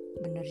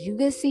 bener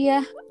juga sih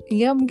ya.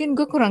 Iya mungkin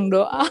gue kurang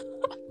doa.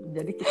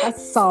 Jadi kita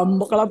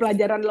sombong kalau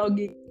pelajaran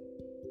logik.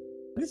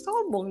 Jadi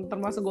sombong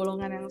termasuk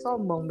golongan yang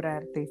sombong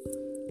berarti.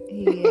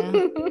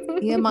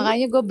 Iya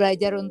makanya gue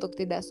belajar untuk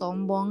tidak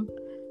sombong.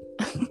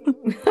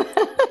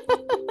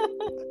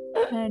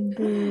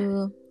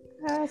 Aduh,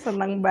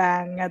 seneng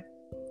banget.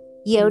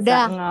 Ya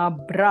udah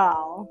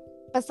ngobrol.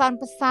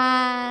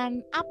 Pesan-pesan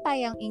apa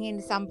yang ingin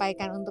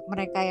disampaikan untuk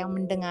mereka yang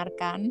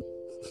mendengarkan?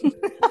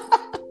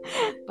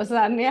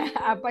 Pesannya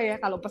apa ya?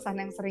 Kalau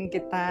pesan yang sering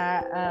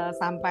kita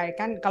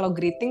sampaikan, kalau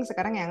greeting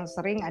sekarang yang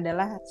sering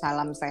adalah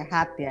salam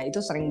sehat ya.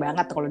 Itu sering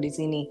banget kalau di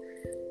sini.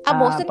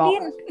 Bosen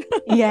Din.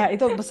 Iya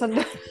itu pesan.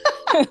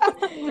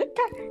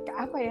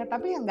 Apa ya?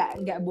 Tapi yang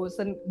nggak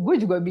bosen. Gue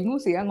juga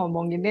bingung sih ya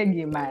ngomonginnya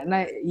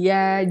gimana.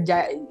 Ya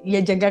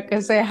jaga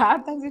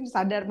kesehatan sih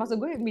sadar. Maksud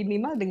gue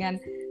minimal dengan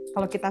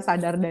kalau kita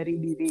sadar dari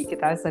diri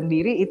kita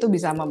sendiri itu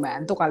bisa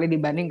membantu kali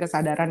dibanding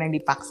kesadaran yang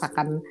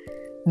dipaksakan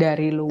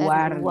dari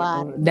luar.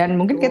 Gitu. Dan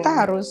mungkin kita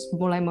harus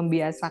mulai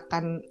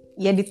membiasakan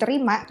ya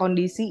diterima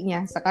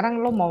kondisinya.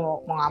 Sekarang lo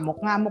mau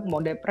ngamuk-ngamuk,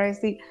 mau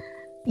depresi,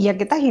 ya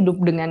kita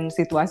hidup dengan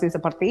situasi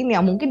seperti ini.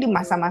 Ya mungkin di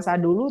masa-masa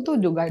dulu tuh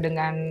juga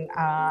dengan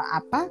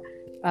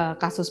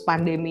kasus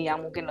pandemi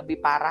yang mungkin lebih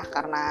parah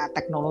karena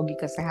teknologi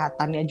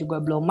kesehatannya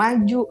juga belum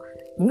maju,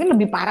 mungkin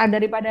lebih parah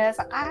daripada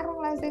sekarang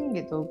lah Sin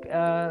gitu.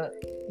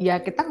 Ya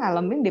kita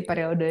ngalamin di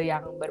periode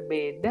yang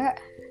berbeda,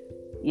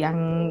 yang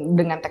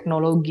dengan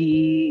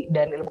teknologi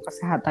dan ilmu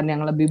kesehatan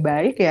yang lebih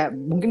baik, ya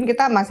mungkin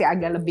kita masih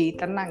agak lebih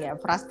tenang ya.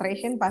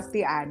 Frustration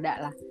pasti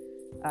ada lah.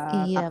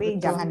 Iya, Tapi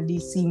betul. jangan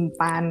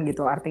disimpan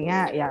gitu,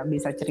 artinya ya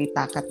bisa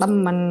cerita ke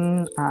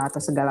temen atau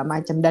segala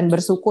macam, dan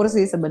bersyukur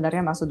sih sebenarnya.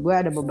 Maksud gue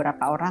ada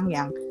beberapa orang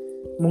yang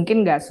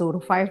mungkin nggak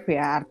survive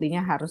ya,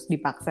 artinya harus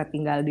dipaksa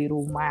tinggal di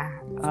rumah.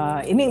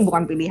 Ini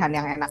bukan pilihan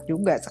yang enak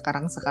juga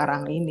sekarang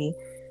ini,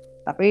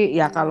 tapi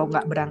ya kalau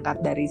nggak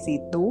berangkat dari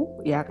situ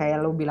ya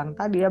kayak lo bilang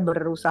tadi ya,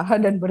 berusaha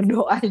dan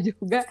berdoa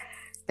juga,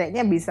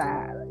 kayaknya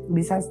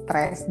bisa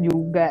stres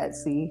juga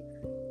sih.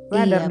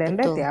 Rather than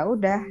that, ya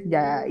udah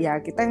ya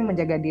kita yang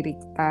menjaga diri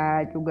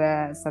kita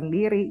juga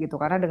sendiri gitu,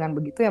 karena dengan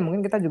begitu ya mungkin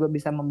kita juga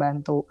bisa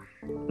membantu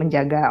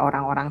menjaga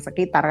orang-orang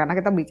sekitar, karena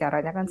kita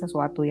bicaranya kan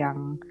sesuatu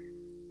yang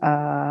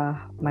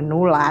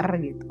menular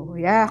gitu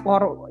ya.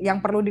 Yang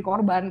perlu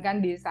dikorbankan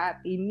di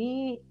saat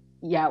ini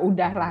ya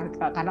udahlah,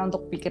 karena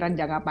untuk pikiran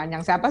jangka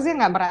panjang. Siapa sih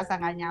nggak merasa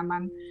nggak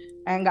nyaman,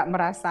 nggak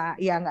merasa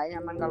ya nggak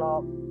nyaman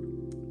kalau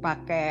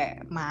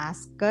pakai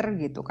masker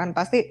gitu kan,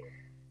 pasti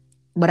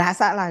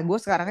berasa lah. Gue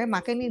sekarangnya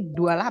pakai nih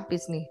 2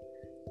 lapis nih,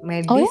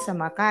 medis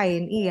sama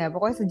kain. Iya,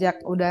 pokoknya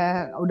sejak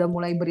udah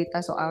mulai berita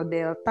soal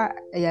Delta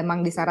ya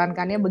emang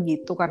disarankannya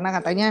begitu, karena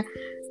katanya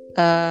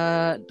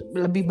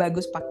lebih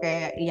bagus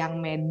pakai yang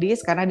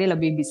medis karena dia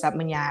lebih bisa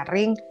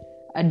menyaring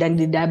dan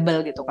di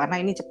double gitu, karena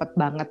ini cepet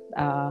banget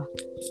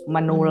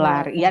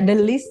menular. Ya the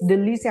least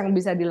yang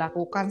bisa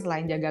dilakukan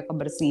selain jaga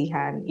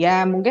kebersihan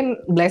ya mungkin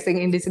blessing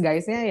in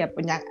disguise-nya ya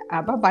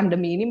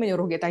pandemi ini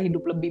menyuruh kita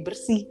hidup lebih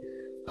bersih.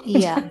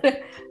 Iya.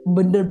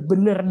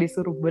 Bener-bener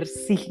disuruh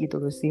bersih gitu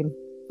loh Sin.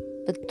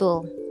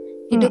 Betul.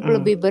 Hidup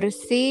lebih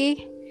bersih,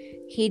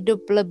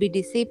 hidup lebih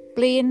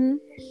disiplin,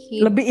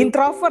 lebih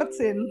introvert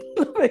Sin.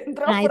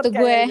 Nah itu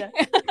gue.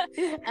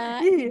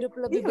 Hidup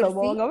lebih bersih.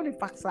 Mau nggak mau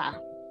dipaksa.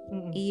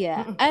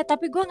 Iya.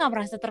 Tapi gue nggak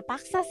merasa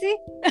terpaksa sih.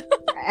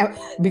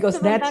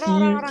 Because that's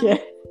you.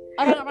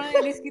 Orang-orang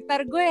yang di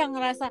sekitar gue yang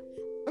ngerasa,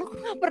 lo kok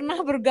nggak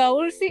pernah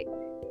bergaul sih?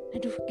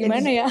 Aduh,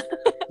 gimana ya?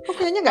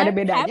 Kayaknya nggak ada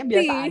bedanya,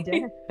 biasa aja.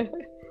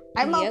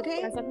 I'm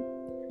okay.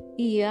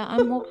 Iya,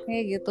 I'm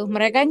okay gitu.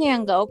 Merekanya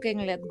yang nggak okay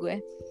ngeliat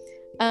gue.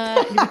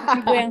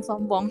 Gue yang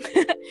sombong.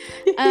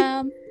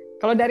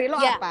 Kalau dari lo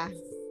apa?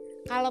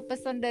 Kalau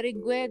pesan dari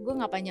gue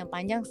nggak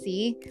panjang-panjang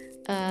sih.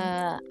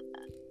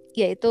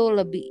 Yaitu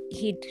lebih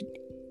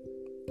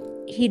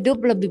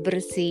hidup lebih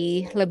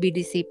bersih, lebih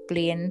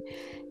disiplin.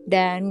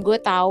 Dan gue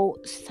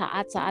tahu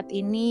saat-saat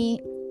ini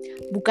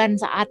bukan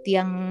saat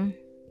yang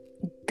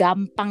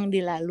gampang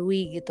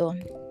dilalui gitu.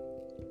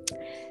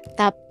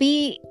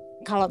 Tapi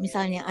kalau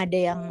misalnya ada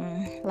yang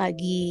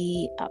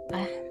lagi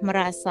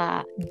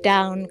merasa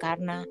down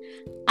karena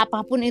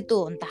apapun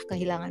itu, entah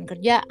kehilangan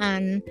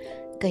kerjaan,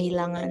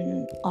 kehilangan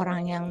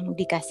orang yang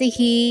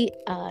dikasihi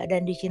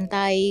dan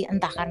dicintai,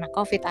 entah karena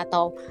COVID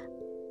atau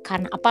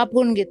karena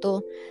apapun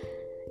gitu,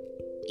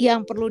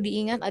 yang perlu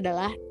diingat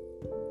adalah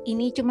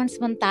ini cuman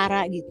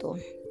sementara gitu,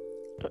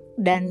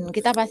 dan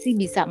kita pasti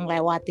bisa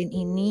ngelewatin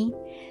ini.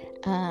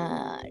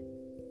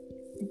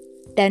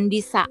 Dan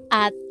di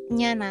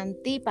saatnya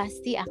nanti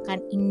pasti akan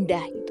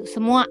indah gitu.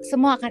 Semua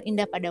akan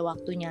indah pada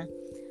waktunya.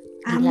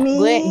 Gila, amin.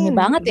 Gue ini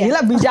banget ya.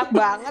 Gila, bijak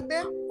banget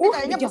ya.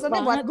 Kayaknya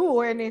pesannya buat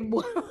gue nih.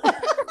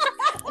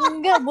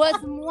 Enggak, buat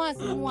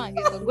semua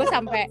gitu. Gue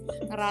sampai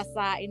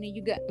ngerasa ini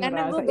juga.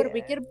 Karena gue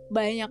berpikir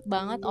banyak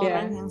banget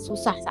orang yang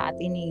susah saat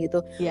ini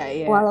gitu.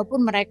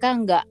 Walaupun mereka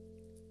nggak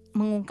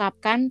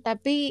mengungkapkan,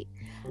 tapi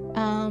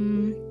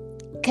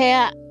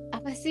kayak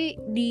apa sih,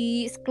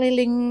 di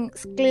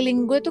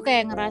sekeliling gue tuh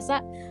kayak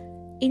ngerasa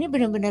ini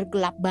benar-benar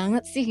gelap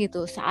banget sih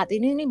gitu. Saat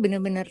ini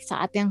benar-benar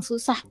saat yang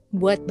susah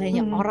buat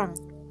banyak orang.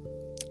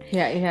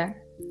 Iya.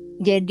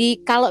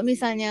 Jadi kalau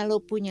misalnya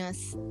lo punya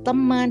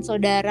teman,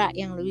 saudara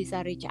yang lo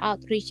bisa reach out,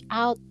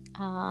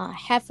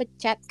 have a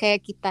chat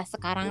kayak kita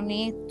sekarang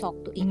nih, talk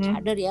to each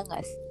other ya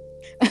guys.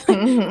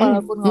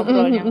 Walaupun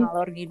ngobrolnya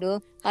ngalor ngidul,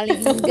 paling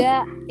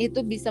enggak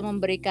itu bisa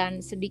memberikan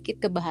sedikit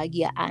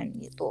kebahagiaan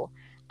gitu.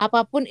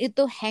 Apapun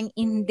itu, hang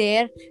in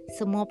there,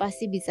 semua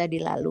pasti bisa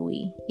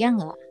dilalui, ya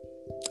nggak?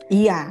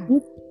 Iya.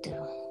 Gitu.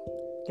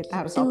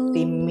 Kita harus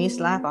optimis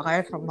lah,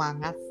 pokoknya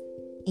semangat.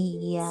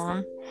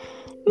 Iya.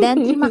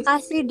 Dan terima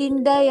kasih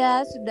Dinda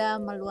ya sudah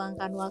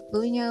meluangkan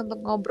waktunya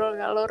untuk ngobrol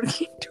ngalor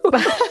ngidul.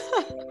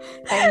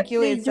 Thank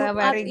you, it's a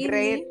very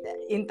great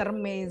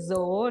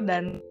intermezzo,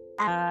 dan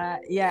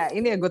ya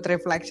ini good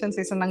reflection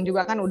sih. Senang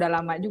juga kan, udah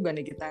lama juga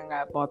nih kita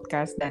nggak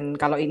podcast, dan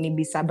kalau ini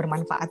bisa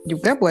bermanfaat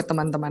juga buat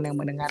teman-teman yang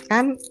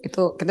mendengarkan,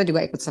 itu kita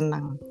juga ikut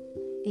senang.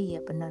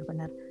 Iya,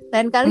 benar-benar.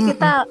 Lain kali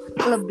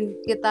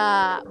kita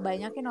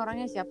banyakin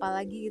orangnya siapa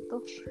lagi gitu.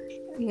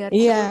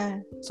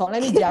 Iya,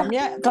 soalnya nih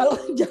jamnya kalau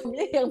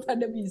jamnya yang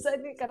pada bisa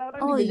nih, karena orang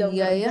juga jam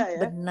kerja ya.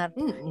 Benar.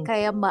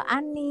 Kayak Mbak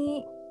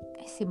Ani,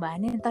 si Mbak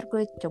Ani ntar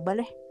gue coba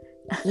deh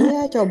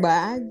Iya, coba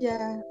aja.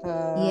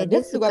 Iya, Dia dia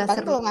juga suka pasti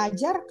seru. kalau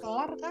ngajar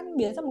kelar kan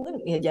biasa mungkin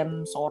ya jam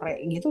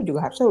sore gitu juga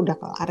harusnya udah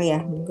kelar ya.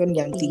 Mungkin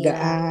jam Iya,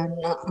 3-an.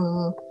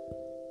 Heeh.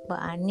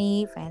 Mbak Ani,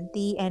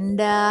 Fenty,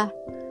 Endah,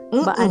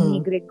 Mbak Ani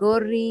Mm-mm.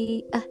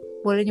 Gregory.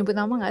 Boleh nyebut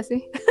nama nggak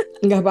sih?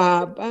 Nggak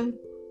apa-apa.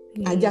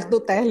 Ajak Iya.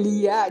 tuh Teh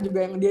Lia juga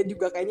yang dia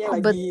juga kayaknya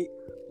Obat. lagi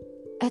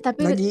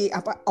Tapi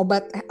apa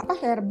obat apa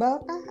herbal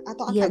kah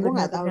atau iya apa gue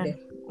nggak tahu benar-benar.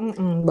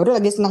 deh. Baru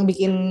lagi senang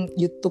bikin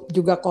YouTube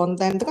juga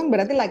konten itu kan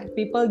berarti like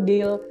people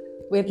deal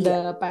with Iya,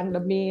 the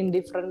pandemic in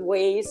different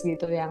ways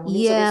gitu yang mungkin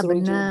iya seru-seru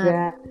benar.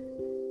 juga.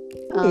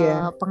 Iya.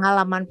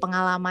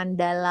 Pengalaman-pengalaman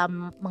dalam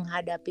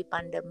menghadapi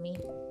pandemi.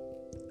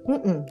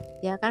 Mm-mm.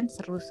 Ya kan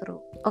seru-seru.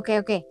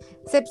 Oke,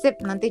 sip.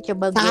 Nanti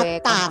coba gue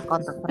Catat.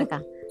 kontak-kontak mereka.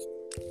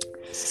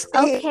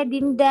 Eh, Oke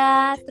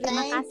Dinda,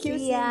 terima thank you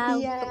kasih ya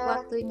Cynthia. untuk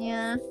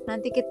waktunya.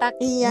 Nanti kita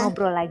Iya.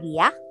 ngobrol lagi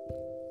ya.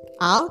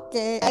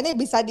 Oke. Ini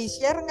bisa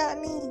di-share nggak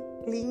nih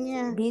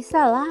linknya?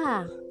 Bisa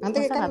lah. Nanti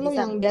Masa kan nggak lu bisa?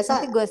 yang biasa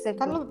Nanti gue save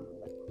kan tuh.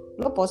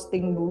 lu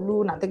posting dulu,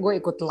 nanti gue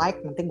ikut like,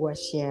 nanti gue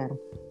share.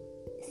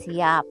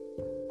 Siap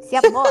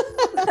bos.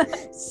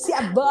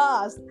 Siap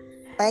bos.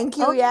 Thank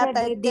you ya,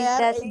 take Dinda,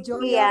 care, thank enjoy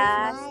you your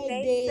ya. Stay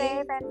Friday.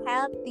 safe and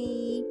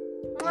healthy.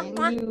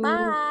 And you.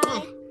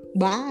 Bye.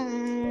 Bye.